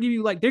Superman?" They're gonna give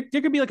you like there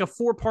could be like a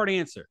 4-part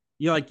answer.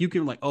 You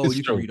can like, "Oh, It's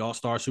you can true. read All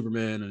Star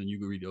Superman and you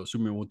can read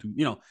Superman 1,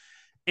 2."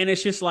 And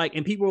it's just like,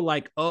 and people were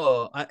like,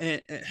 "Oh, I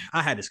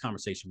had this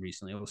conversation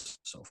recently. It was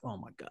so, oh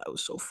my god, it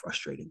was so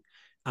frustrating."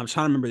 I'm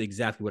trying to remember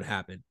exactly what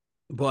happened,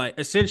 but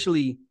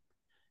essentially,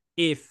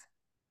 if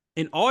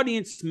an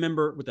audience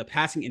member with a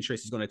passing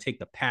interest is going to take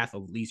the path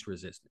of least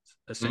resistance,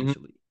 Mm-hmm.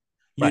 essentially.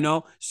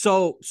 Right.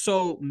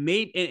 So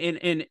made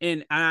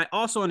and I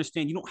also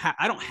understand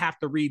I don't have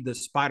to read the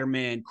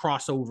Spider-Man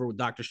crossover with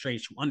Doctor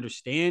Strange to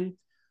understand,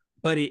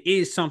 but it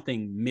is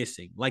something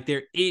missing. Like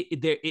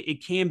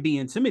it can be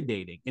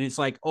intimidating, and it's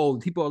like, oh,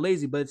 people are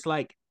lazy, but it's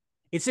like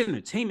it's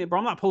entertainment, bro.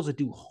 I'm not supposed to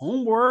do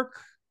homework,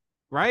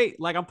 right?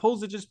 Like I'm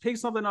supposed to just pick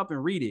something up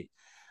and read it.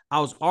 I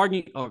was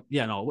arguing. Oh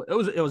yeah, no,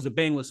 it was a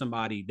bang with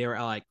somebody. They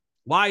were like,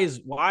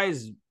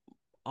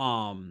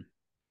 um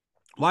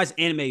why is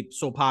anime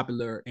so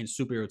popular and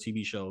superhero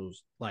TV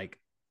shows like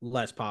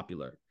less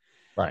popular?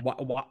 Right.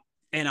 Why?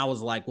 And I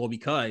was like, well,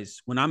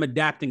 because when I'm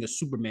adapting a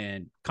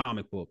Superman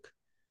comic book,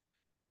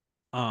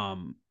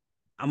 um,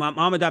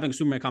 I'm adapting a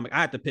Superman comic. I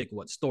have to pick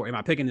what story. Am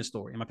I picking this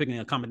story? Am I picking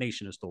a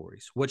combination of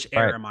stories? Which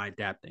Right. era am I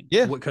adapting?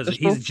 Yeah. Because That's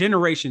true. he's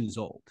generations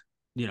old.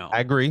 You I know,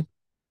 agree.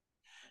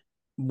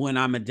 when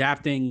I'm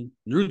adapting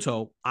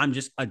Naruto, I'm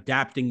just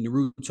adapting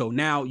Naruto.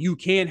 Now you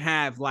can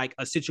have like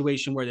a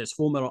situation where there's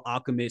Full Metal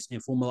Alchemist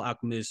and Full Metal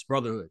Alchemist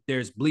Brotherhood.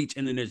 There's Bleach,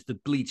 and then there's the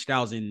Bleach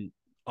thousand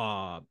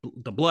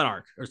the Blood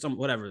Arc or some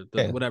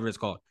Yeah. whatever it's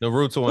called.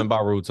 Naruto But and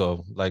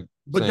Baruto, like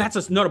but saying, that's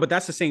a no, but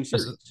that's the same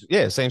series.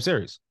 yeah, same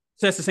series.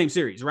 So that's the same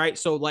series, right?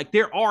 So like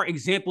there are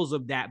examples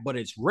of that, but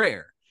it's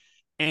rare.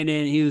 And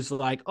then he was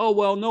like, "Oh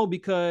well, no,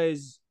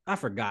 because I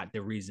forgot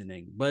the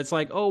reasoning." But it's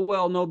like, "Oh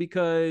well, no,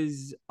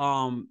 because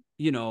I'm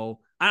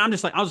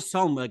just like, I was just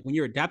telling him like when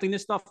you're adapting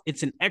this stuff,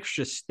 it's an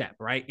extra step,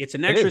 right? It's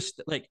an It extra is.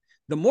 like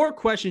the more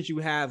questions you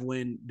have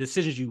when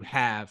decisions you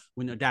have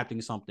when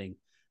adapting something,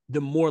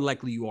 the more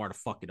likely you are to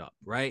fuck it up,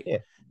 right? Yeah.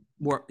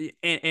 More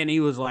and he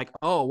was like,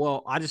 "Oh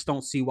well, I just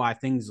don't see why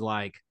things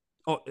like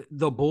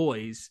the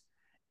boys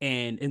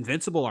and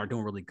Invincible are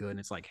doing really good." And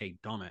it's like, hey,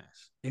 dumbass,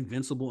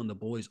 Invincible and the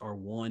boys are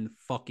one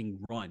fucking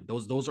run.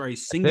 Those are a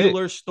That's it.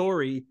 singular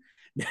story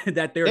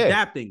that they're Yeah.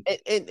 adapting.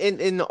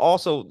 And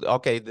also,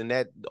 okay, then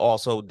that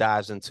also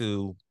dives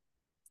into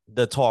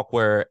the talk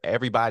where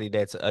everybody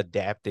that's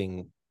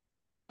adapting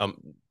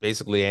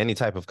basically any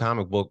type of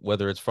comic book,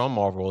 whether it's from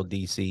Marvel or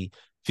DC,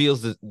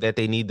 feels that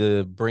they need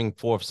to bring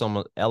forth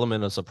some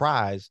element of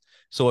surprise.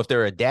 So if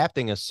they're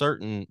adapting a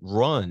certain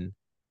run,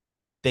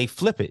 they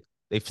flip it.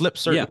 They flip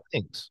certain Yeah,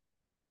 things.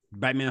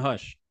 Batman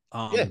Hush,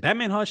 Yeah.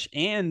 Batman Hush,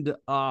 and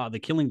the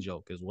Killing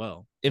Joke as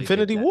well. They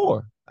Infinity that.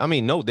 War. I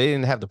mean, no, they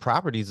didn't have the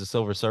properties of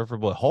Silver Surfer,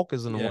 but Hulk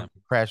isn't the one Yeah,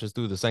 who crashes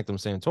through the Sanctum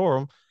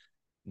Sanctorum.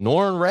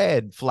 Norrin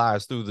Rad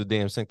flies through the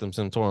damn Sanctum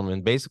Sanctorum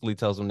and basically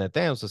tells them that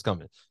Thanos is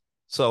coming.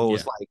 So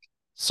it's yeah, like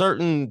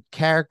certain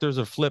characters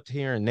are flipped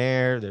here and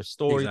there. Their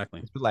stories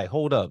exactly. like,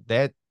 hold up,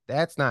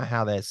 that's not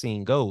how that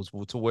scene goes.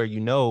 To where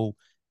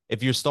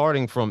if you're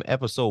starting from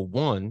episode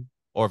one,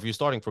 or if you're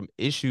starting from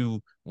issue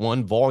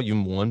one,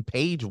 volume one,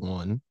 page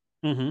one,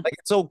 Mm-hmm. like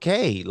it's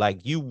okay.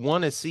 Like you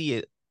want to see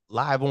it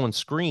live on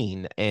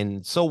screen,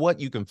 and so what?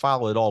 You can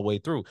follow it all the way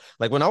through.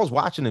 Like when I was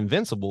watching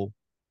Invincible,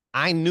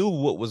 I knew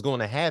what was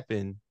going to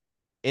happen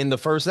in the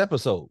first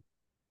episode.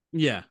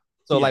 Yeah.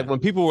 So like Yeah. when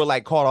people were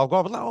like caught off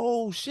guard, like,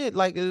 oh shit,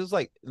 like it was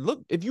like,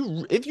 look, if you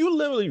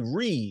literally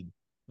read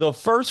the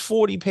first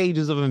 40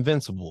 pages of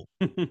Invincible,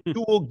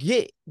 you will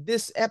get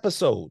this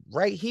episode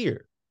right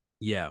here.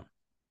 Yeah.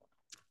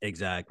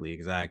 Exactly,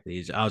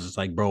 exactly. I was just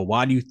like, bro,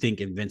 why do you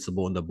think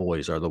Invincible and the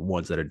boys are the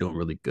ones that are doing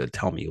really good?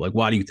 Tell me, like,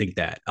 why do you think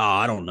that? Oh,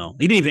 I don't know.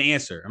 He didn't even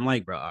answer. I'm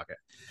like, bro, okay.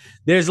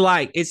 There's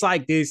like, it's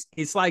like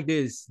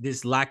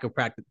this lack of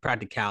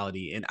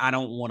practicality, and I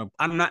don't want to.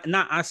 I'm not.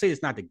 I say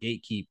it's not the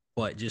gatekeep,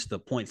 but just to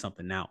point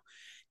something out.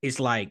 It's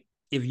like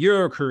if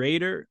you're a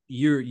creator,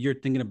 you're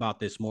thinking about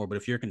this more, but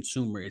if you're a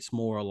consumer, it's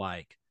more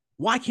like,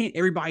 why can't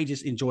everybody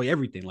just enjoy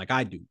everything like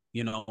I do?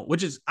 You know,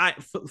 which is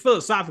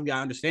philosophically I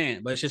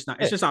understand, but it's just not.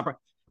 It's Yeah, just not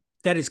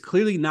that is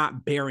clearly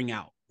not bearing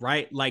out,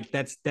 right? Like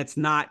that's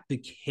not the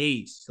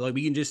case. Like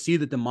we can just see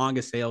that the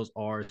manga sales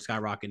are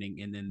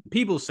skyrocketing, and then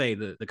people say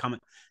the comic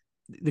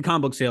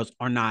book sales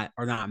are not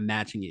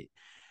matching it.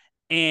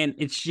 And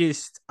it's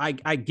just I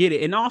get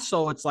it. And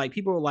also it's like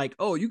people are like,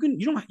 oh, you can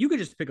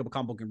just pick up a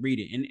comic book and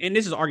read it. And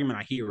this is an argument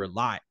I hear a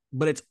lot,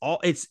 but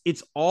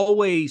it's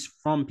always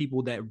from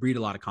people that read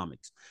a lot of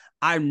comics.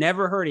 I've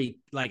never heard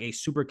a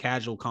super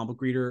casual comic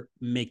book reader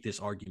make this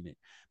argument.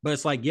 But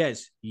it's like,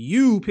 yes,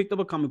 you picked up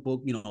a comic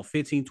book,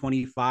 15,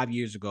 25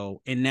 years ago,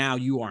 and now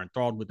you are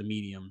enthralled with the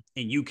medium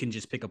and you can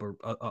just pick up a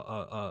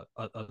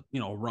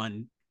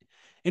run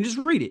and just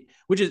read it,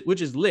 which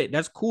is lit.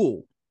 That's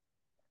cool.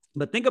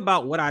 But think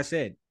about what I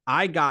said.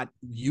 I got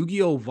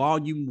Yu-Gi-Oh!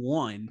 Volume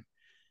 1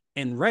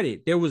 and read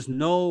it. There was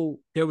no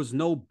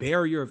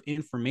barrier of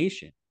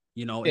information.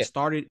 yeah, It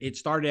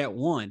started at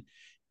 1.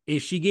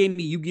 If she gave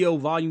me Yu-Gi-Oh!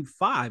 Volume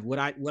 5, would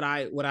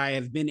I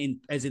have been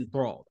as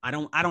enthralled? I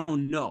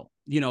don't know.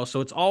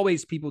 So it's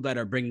always people that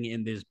are bringing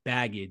in this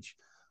baggage.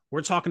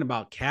 We're talking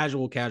about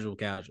casual, casual,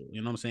 casual.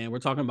 You know what I'm saying? We're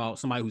talking about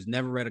somebody who's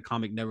never read a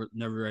comic, never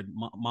read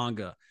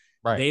manga.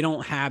 right. They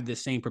don't have the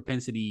same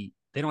propensity.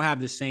 They don't have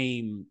the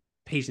same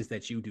patience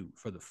that you do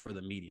for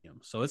the medium.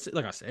 So it's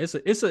like I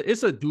said,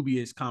 it's a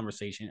dubious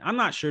conversation. I'm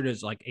not sure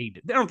there's like I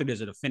don't think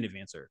there's a definitive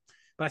answer,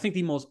 but I think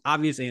the most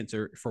obvious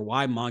answer for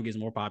why manga is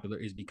more popular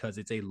is because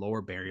it's a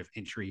lower barrier of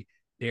entry.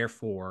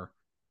 Therefore,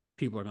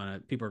 people are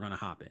gonna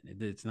hop in.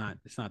 It's not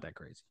that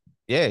crazy.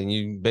 Yeah, and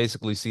you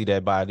basically see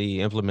that by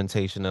the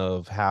implementation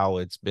of how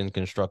it's been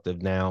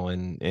constructive now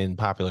in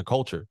popular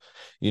culture.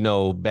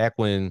 Back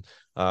when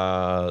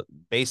uh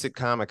basic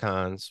Comic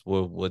Cons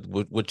were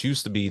what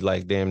used to be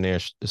like damn near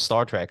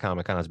Star Trek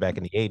Comic Cons back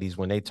in the 80s,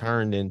 when they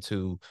turned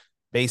into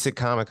basic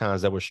Comic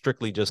Cons that were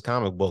strictly just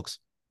comic books,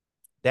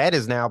 that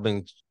has now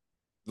been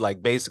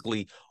like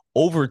basically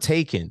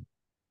overtaken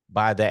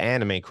by the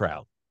anime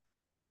crowd,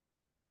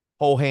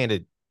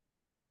 whole-handed.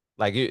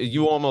 Like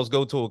you almost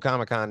go to a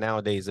Comic Con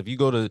nowadays. If you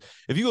go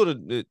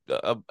to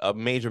a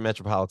major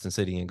metropolitan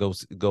city and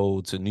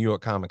go to New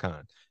York Comic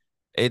Con,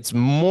 it's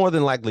more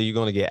than likely you're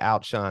going to get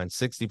outshined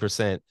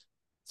 60%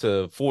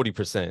 to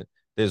 40%.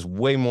 There's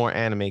way more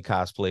anime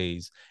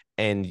cosplays,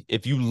 and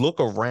if you look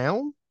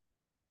around,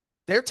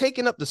 they're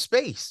taking up the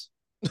space.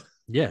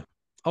 Yeah.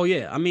 Oh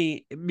yeah. I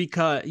mean,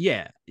 because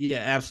yeah,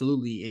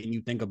 absolutely. And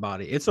you think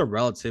about it, it's a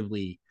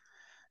relatively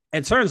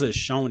in terms of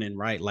shonen,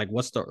 right? Like,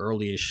 what's the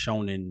earliest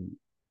shonen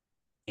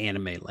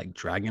anime? Like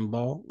Dragon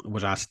Ball,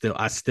 which I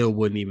still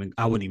wouldn't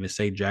even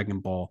say Dragon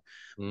Ball,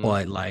 Mm,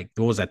 but like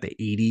what was that, the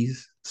 80s?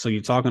 So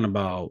you're talking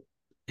about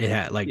it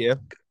had like yeah,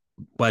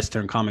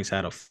 Western comics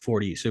had a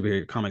 40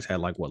 superhero comics had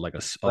like what, like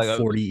a like a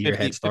 40-year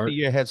head 50 start.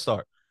 year head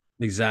start.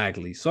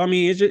 Exactly. So I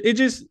mean, it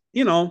just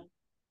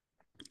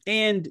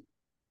and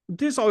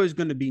there's always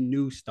going to be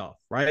new stuff,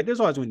 right? There's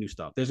always going to be new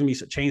stuff. There's going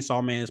to be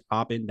Chainsaw Man's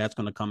popping. That's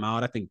going to come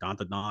out. I think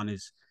Dante Don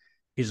is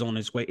on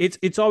its way.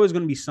 It's always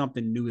going to be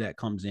something new that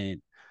comes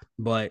in,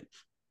 but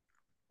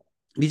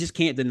you just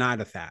can't deny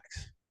the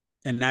facts.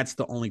 And that's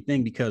the only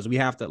thing, because we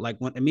have to, like,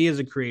 when me as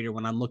a creator,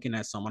 when I'm looking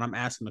at someone, I'm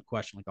asking the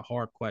question, like a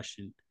hard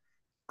question.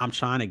 I'm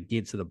trying to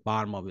get to the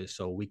bottom of it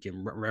so we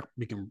can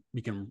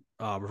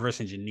reverse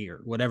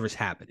engineer whatever's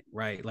happening,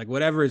 right? Like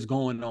whatever is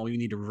going on, you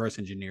need to reverse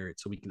engineer it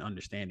so we can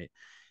understand it.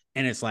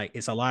 And it's like,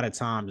 it's a lot of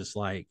times it's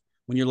like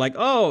when you're like,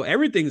 oh,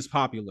 everything's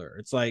popular,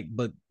 it's like,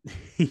 but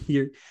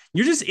you're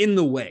you're just in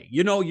the way,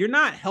 you're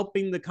not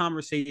helping the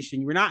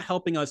conversation, you're not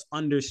helping us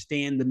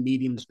understand the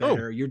mediums It's true.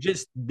 better, you're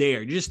just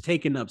there, you're just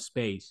taking up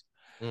space.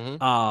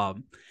 Mm-hmm.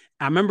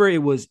 I remember it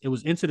was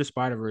Into the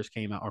Spider-Verse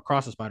came out, or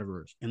Across the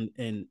Spider-Verse, and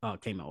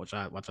came out, which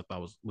I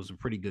thought was a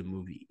pretty good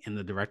movie. And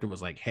the director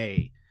was like,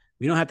 "Hey,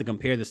 we don't have to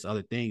compare this to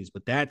other things,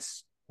 but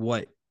that's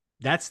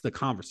the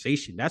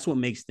conversation. That's what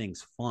makes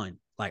things fun.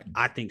 Like,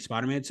 I think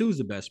Spider-Man 2 is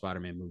the best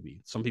Spider-Man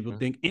movie. Some people Mm-hmm.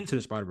 think Into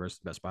the Spider-Verse is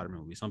the best Spider-Man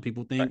movie. Some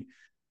people Right. think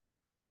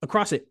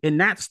across it, and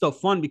that's the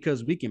fun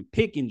because we can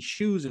pick and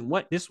choose and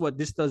what this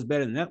does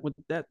better than that, what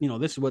that,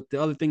 this is what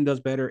the other thing does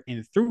better,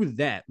 and through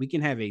that we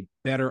can have a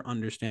better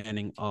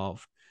understanding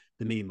of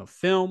the medium of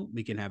film.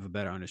 We can have a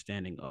better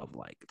understanding of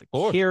like the Of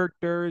course.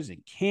 characters and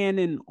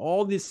canon,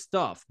 all this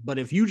stuff. But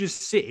if you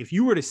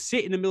were to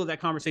sit in the middle of that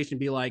conversation and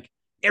be like,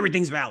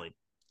 everything's valid,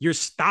 you're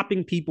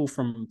stopping people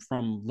from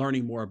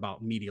learning more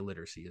about media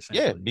literacy,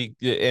 Yeah, essentially.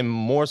 and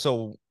more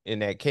so in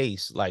that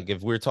case, like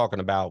if we're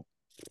talking about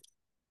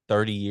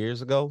 30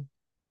 years ago,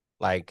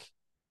 like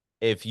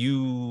if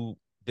you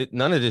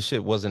none of this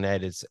shit wasn't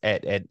at its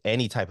at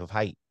any type of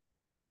height.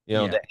 You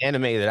know, Yeah. the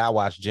anime that I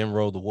watched, Jim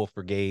Row, the Wolf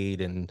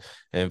Brigade, and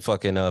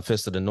fucking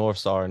Fist of the North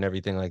Star and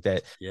everything like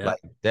that. Yeah. Like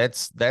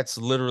that's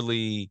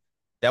literally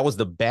that was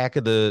the back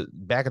of the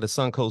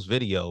Suncoast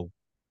video,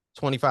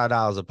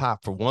 $25 a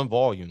pop for one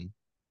volume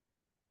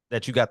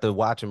that you got to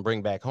watch and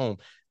bring back home.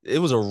 It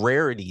was a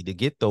rarity to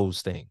get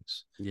those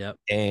things. Yep.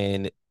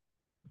 And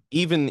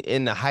even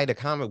in the height of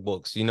comic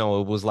books, you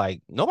know, it was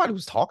like nobody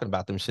was talking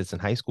about them shits in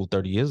high school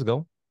 30 years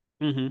ago.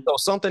 Mm-hmm. So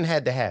something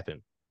had to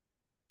happen.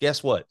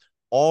 Guess what?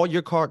 All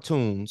your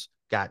cartoons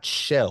got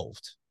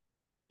shelved,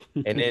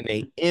 and then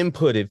they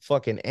inputted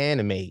fucking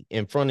anime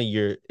in front of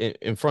your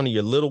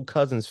little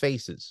cousins'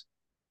 faces.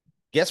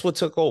 Guess what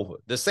took over?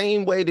 The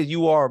same way that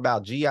you are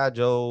about G.I.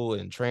 Joe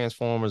and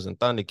Transformers and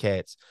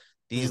Thundercats.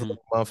 These Mm-hmm.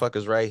 little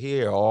motherfuckers right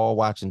here are all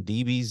watching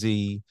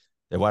DBZ.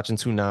 They're watching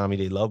Toonami.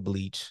 They love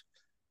Bleach.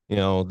 You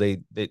know, they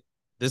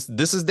this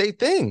is their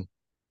thing.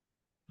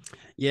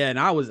 Yeah, and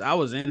I was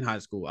in high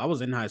school. I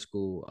was in high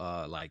school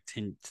like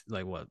 10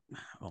 like what?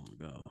 Oh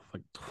my god.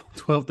 Like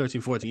 12,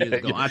 13, 14 years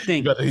ago. I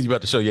think You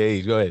about to show your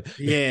age. Go ahead.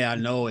 yeah, I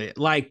know it.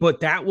 Like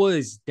but that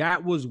was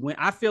when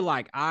I feel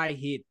like I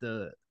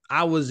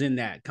was in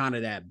that kind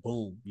of that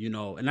boom,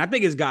 And I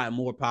think it's gotten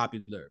more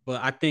popular,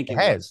 but I think It it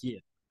was has. yeah.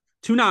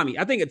 Toonami.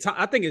 I think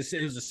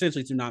it was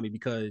essentially Toonami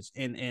because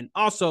and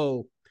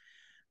also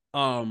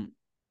um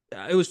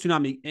it was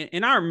Toonami,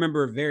 and I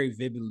remember very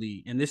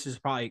vividly. And this is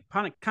probably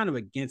kind of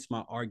against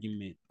my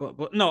argument,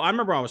 but no, I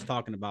remember I was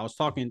talking about. I was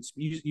talking.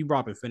 You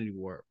brought up Infinity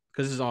War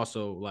because this is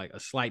also like a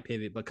slight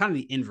pivot, but kind of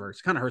the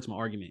inverse. Kind of hurts my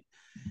argument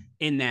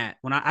in that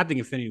when I think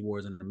Infinity War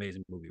is an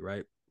amazing movie,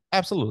 right?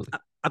 Absolutely.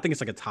 I think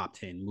it's like a top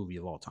 10 movie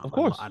of all time. Of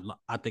course.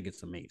 I think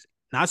it's amazing.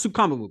 Not a super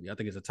comic movie. I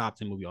think it's a top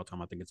 10 movie of all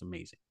time. I think it's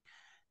amazing.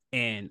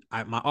 And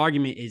my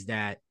argument is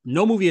that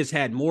no movie has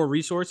had more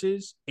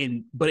resources,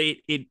 but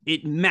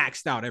it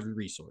maxed out every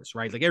resource,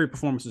 right? Like every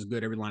performance was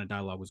good, every line of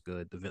dialogue was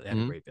good, had a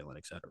Mhm. great villain,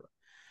 etc.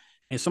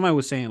 And somebody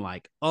was saying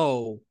like,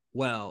 oh,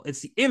 well,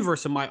 it's the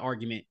inverse of my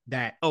argument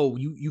that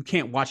you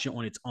can't watch it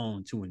on its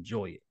own to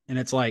enjoy it. And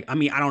it's like, I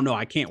mean, I don't know,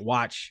 I can't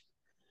watch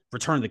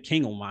Return of the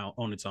King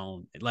on its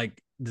own.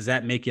 Like, does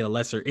that make it a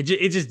lesser? It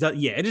just does,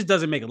 yeah, it just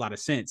doesn't make a lot of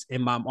sense.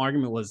 And my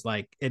argument was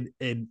like,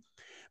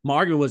 my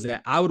argument was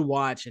that I would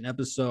watch an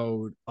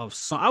episode of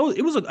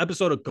it was an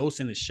episode of Ghost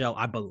in the Shell,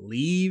 I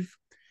believe,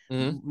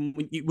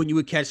 Mhm. when you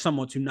would catch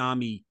someone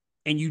Toonami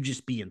and you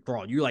just be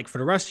enthralled. You're like, for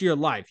the rest of your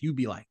life, you'd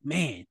be like,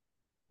 man,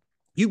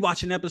 you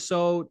watch an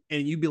episode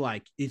and you'd be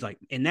like, he's like,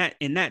 in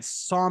that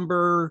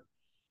somber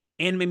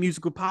anime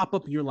music would pop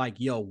up and you're like,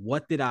 yo,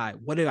 what did I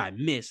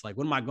miss? Like,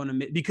 what am I gonna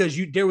miss? Because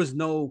there was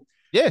no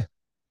Yeah.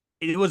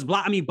 it was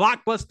I mean,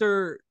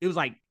 Blockbuster, it was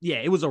like,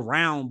 yeah, it was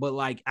around, but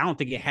like I don't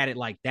think it had it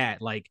like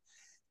that. Like,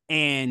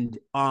 and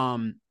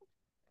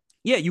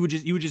yeah, you would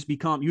just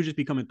become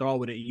enthralled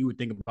with it, and you would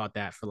think about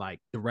that for like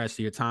the rest of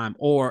your time.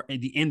 Or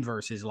the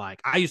inverse is like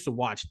I used to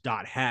watch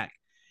Dot Hack,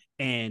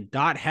 and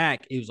Dot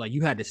Hack, it was like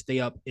you had to stay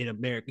up in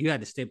America, you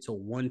had to stay up till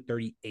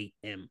 1:30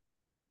 a.m.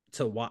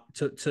 to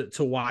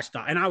watch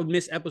Dot, and I would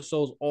miss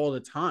episodes all the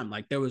time.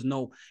 Like there was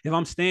no, if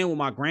I'm staying with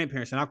my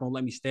grandparents, they're not gonna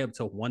let me stay up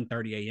till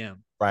 1:30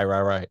 a.m. Right.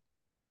 Right. Right.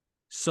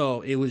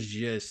 So it's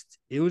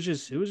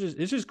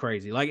just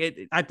crazy.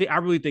 Like I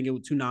really think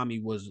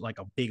Toonami was like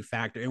a big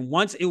factor. And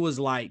once it was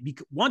like,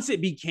 once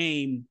it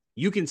became,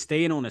 you can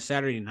stay in on a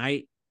Saturday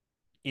night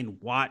and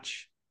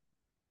watch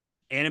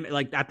anime.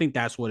 Like I think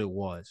that's what it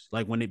was.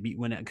 Like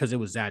because it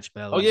was Zatch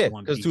Bell, Oh it was yeah,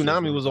 One because Piece, it was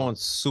Toonami was Naruto. on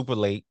super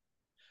late.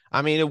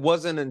 I mean, it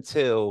wasn't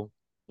until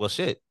well,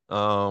 shit.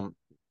 One,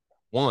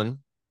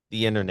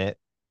 the internet.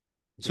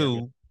 Yep.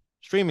 Two,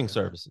 streaming Yep.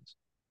 services.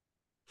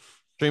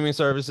 Streaming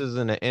services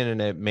and the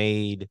internet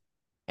made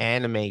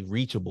anime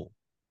reachable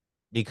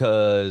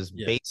because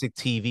Yeah. basic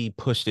TV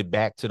pushed it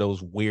back to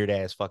those weird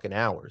ass fucking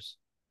hours.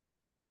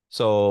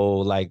 So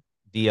like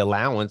the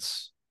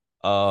allowance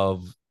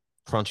of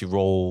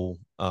Crunchyroll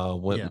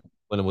Yeah.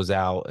 when it was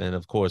out, and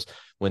of course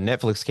when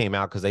Netflix came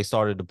out because they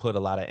started to put a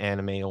lot of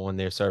anime on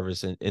their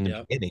service in the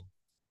Yep. beginning.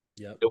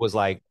 Yep. It was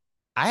like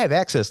I have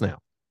access now,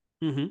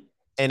 Mm-hmm.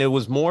 and it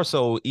was more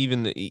so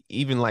even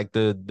like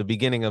the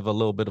beginning of a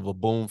little bit of a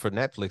boom for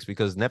Netflix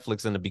because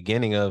Netflix in the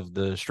beginning of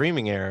the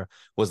streaming era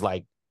was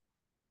like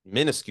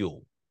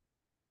minuscule.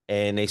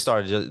 And they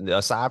started just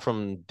aside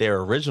from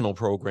their original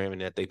programming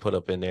that they put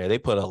up in there, they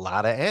put a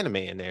lot of anime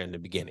in there in the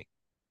beginning.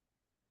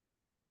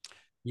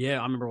 Yeah,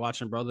 I remember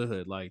watching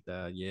Brotherhood like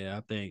that. Yeah,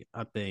 I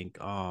think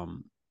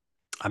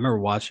I remember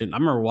watching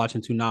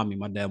Toonami.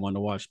 My dad wanted to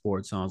watch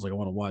sports. So I was like, I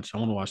want to watch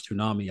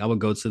Toonami. I would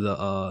go to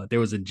the there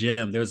was a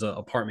gym, there was an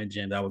apartment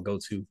gym that I would go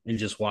to and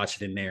just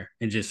watch it in there.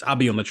 And just I'll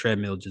be on the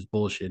treadmill just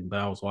bullshitting. But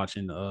I was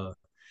watching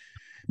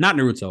not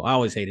Naruto. I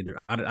always hated it.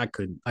 I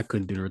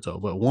couldn't do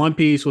Naruto. But One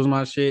Piece was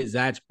my shit.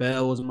 Zatch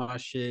Bell was my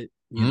shit.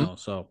 You Mhm. know,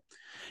 so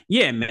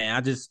yeah,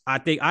 man. I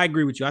think I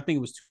agree with you. I think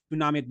it was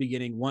Toonami at the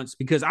beginning once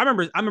because I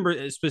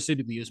remember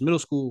specifically it was middle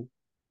school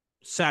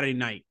Saturday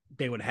night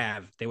they would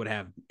have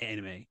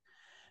anime,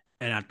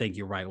 and I think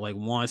you're right. Like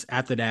once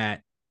after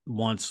that,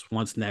 once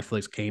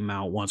Netflix came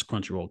out, once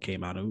Crunchyroll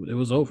came out, it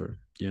was over.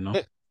 You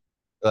know.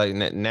 Like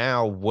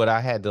now, what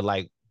I had to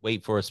like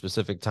wait for a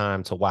specific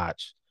time to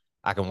watch,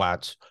 I can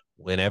watch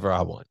whenever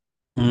I want.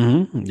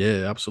 Mm-hmm.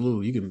 Yeah,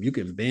 absolutely. You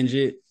can binge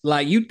it.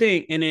 Like you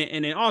think, and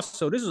then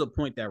also this is a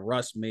point that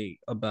Russ made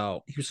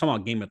about he was talking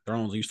about Game of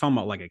Thrones. He was talking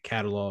about like a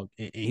catalog,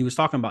 and he was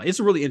talking about it's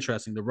really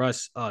interesting. The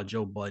Russ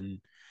Joe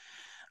Budden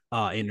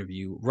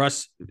interview.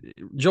 Russ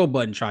Joe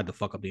Budden tried to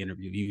fuck up the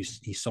interview.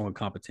 He's so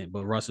incompetent,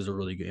 but Russ is a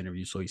really good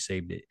interview, so he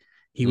saved it.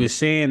 He Mm, was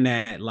saying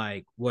that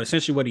like what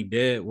essentially what he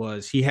did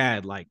was he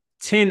had like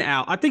 10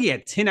 out. I think he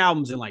had 10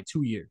 albums in like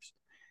 2 years,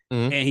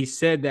 mm. and he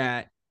said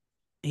that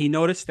he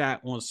noticed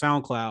that on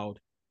SoundCloud,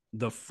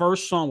 the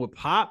first song would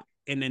pop,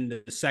 and then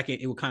the second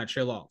it would kind of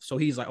trail off. So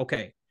he's like,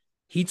 okay,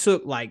 he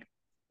took like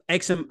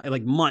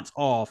like months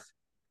off,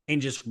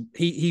 and just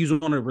he was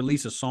going to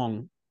release a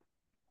song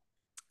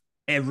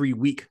every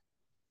week,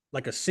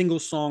 like a single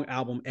song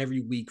album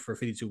every week for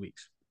 52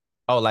 weeks.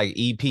 Oh, like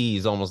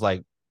EPs, almost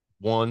like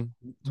one,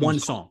 two One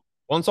songs, song.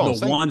 one song. No,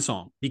 Same. one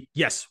song.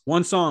 Yes,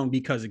 one song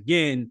because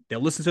again, they'll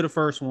listen to the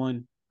first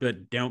one, but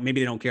they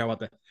don't care about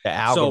that. The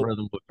So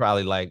algorithm would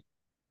probably like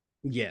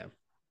yeah,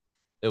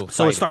 it would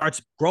so it fight it.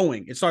 starts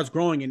growing. It starts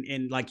growing,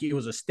 and like it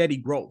was a steady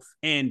growth.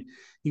 And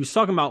he was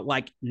talking about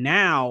like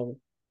now,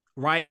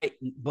 right?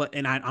 But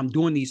I'm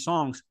doing these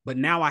songs, but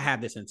now I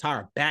have this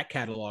entire back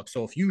catalog.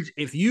 So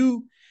if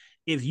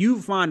you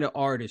find an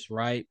artist,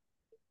 right,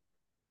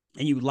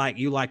 and you like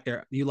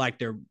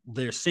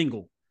their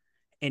single,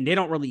 and they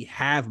don't really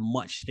have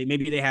much.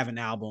 Maybe they have an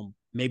album.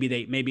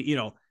 Maybe you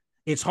know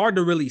it's hard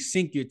to really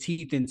sink your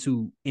teeth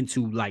into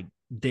like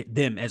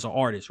them as an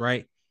artist,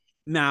 right?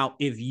 Now,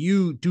 if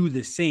you do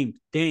the same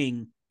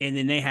thing and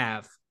then they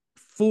have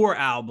four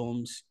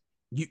albums,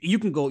 you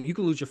can go you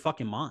can lose your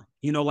fucking mind.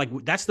 You know, like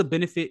that's the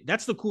benefit.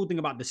 That's the cool thing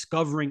about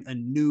discovering a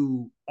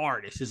new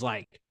artist is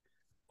like,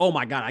 oh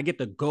my god, I get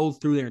to go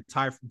through their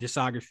entire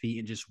discography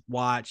and just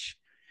watch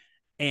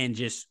and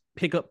just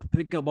pick up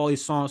all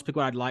these songs, pick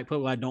what I like, pick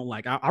what I don't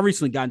like. I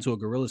recently got into a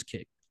Gorillas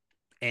kick,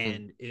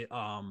 Mm.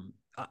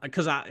 and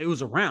because it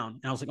was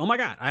around, and I was like, oh my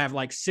god, I have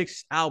like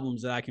six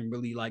albums that I can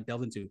really like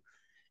delve into,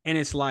 and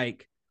it's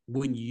like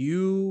when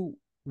you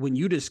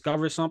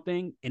discover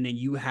something and then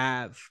you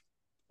have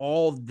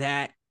all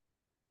that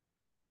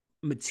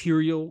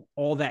material,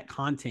 all that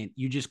content,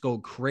 you just go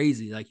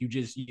crazy. Like you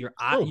just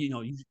True, you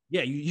know,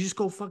 you just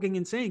go fucking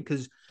insane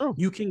because true.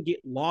 you can get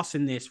lost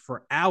in this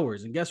for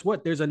hours. And guess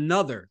what? There's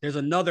another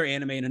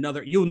anime and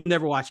another. You'll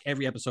never watch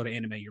every episode of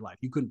anime in your life.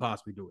 You couldn't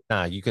possibly do it.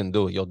 Nah, you couldn't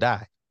do it. You'll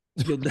die.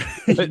 You'll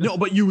no,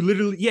 but you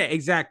literally, yeah,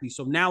 exactly.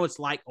 So now it's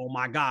like, oh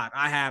my god,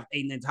 I have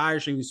an entire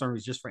streaming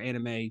service just for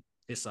anime.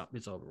 It's up.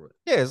 It's over with.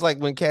 Yeah, it's like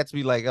when cats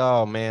be like,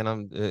 "Oh man,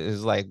 I'm."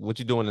 It's like, "What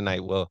you doing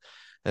tonight?" Well,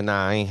 and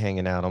nah, I ain't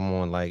hanging out. I'm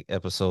on like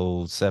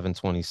episode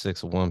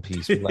 726 of One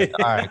Piece. We're like,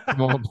 all right,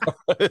 come on, bro.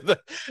 Nice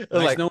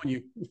Like, knowing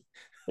you.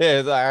 yeah,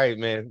 it's all right,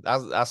 man.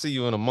 I'll see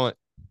you in a month.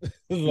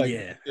 Like,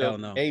 Yeah, hell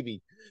no.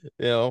 maybe,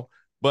 you know.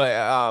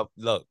 But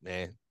look,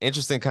 man,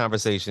 interesting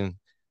conversation.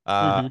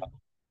 Uh, Mm-hmm.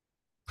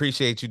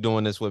 appreciate you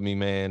doing this with me,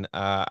 man.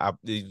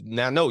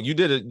 Now no, you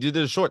did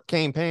a short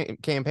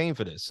campaign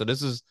for this, so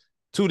this is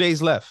 2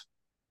 days left.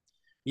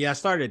 Yeah, I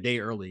started a day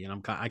early,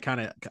 and I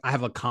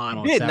have a con You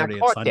on did, and I Saturday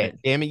and caught Sunday.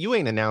 that. Damn it, you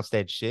ain't announced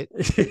that shit.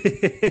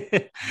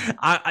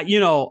 You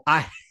know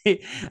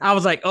I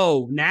was like,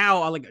 oh,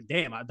 now I like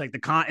damn, I like the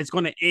con. It's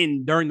going to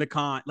end during the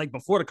con, like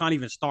before the con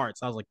even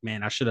starts. I was like,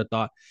 man, I should have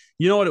thought.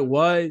 You know what it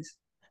was?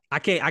 I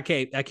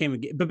can't even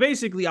get. But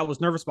basically, I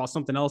was nervous about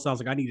something else. I was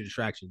like, I need a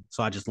distraction,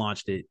 so I just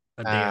launched it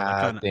a day early.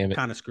 Ah, damn it.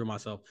 Kind of screw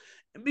myself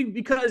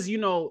because you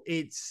know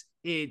it's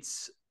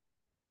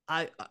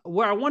I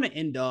where I want to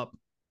end up,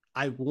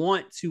 I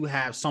want to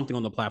have something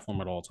on the platform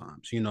at all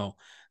times, you know.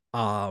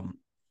 Um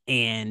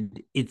and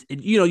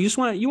you know, you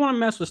want to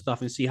mess with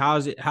stuff and see how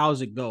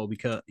does it go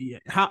because yeah,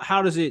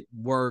 how does it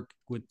work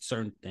with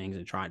certain things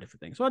and try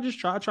different things. So I just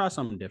try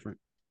something different.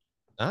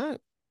 All right.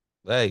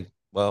 Hey,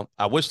 well,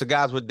 I wish the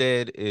guys were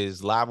dead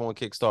is live on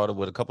Kickstarter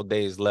with a couple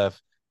days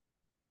left.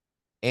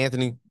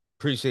 Anthony,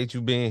 appreciate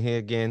you being here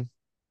again.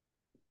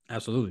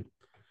 Absolutely.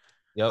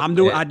 Yep.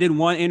 I did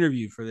one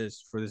interview for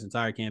this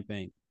entire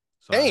campaign.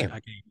 So Damn.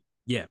 I can't.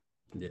 Yeah.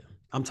 Yeah.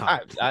 I'm All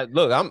tired. right.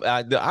 Look, all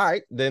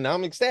right. Then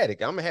I'm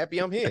ecstatic. I'm happy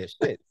I'm here.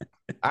 Shit.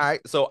 All right.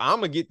 So I'm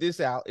gonna get this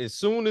out as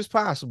soon as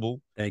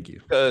possible Thank you.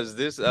 because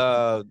this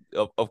of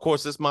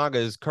course this manga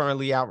is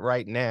currently out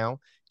right now.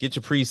 Get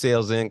your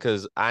pre-sales in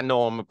because I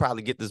know I'm gonna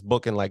probably get this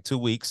book in like 2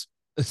 weeks.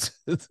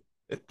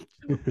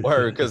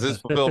 Word, because his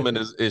fulfillment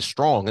is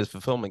strong. His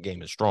fulfillment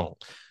game is strong.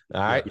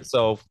 All right.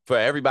 So for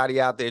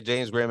everybody out there,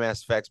 James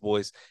Grandmaster Facts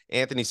Boys,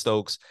 Anthony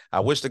Stokes, I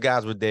wish the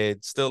guys were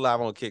dead. Still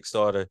live on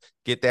Kickstarter.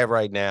 Get that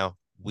right now.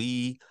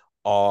 We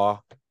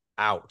are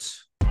out.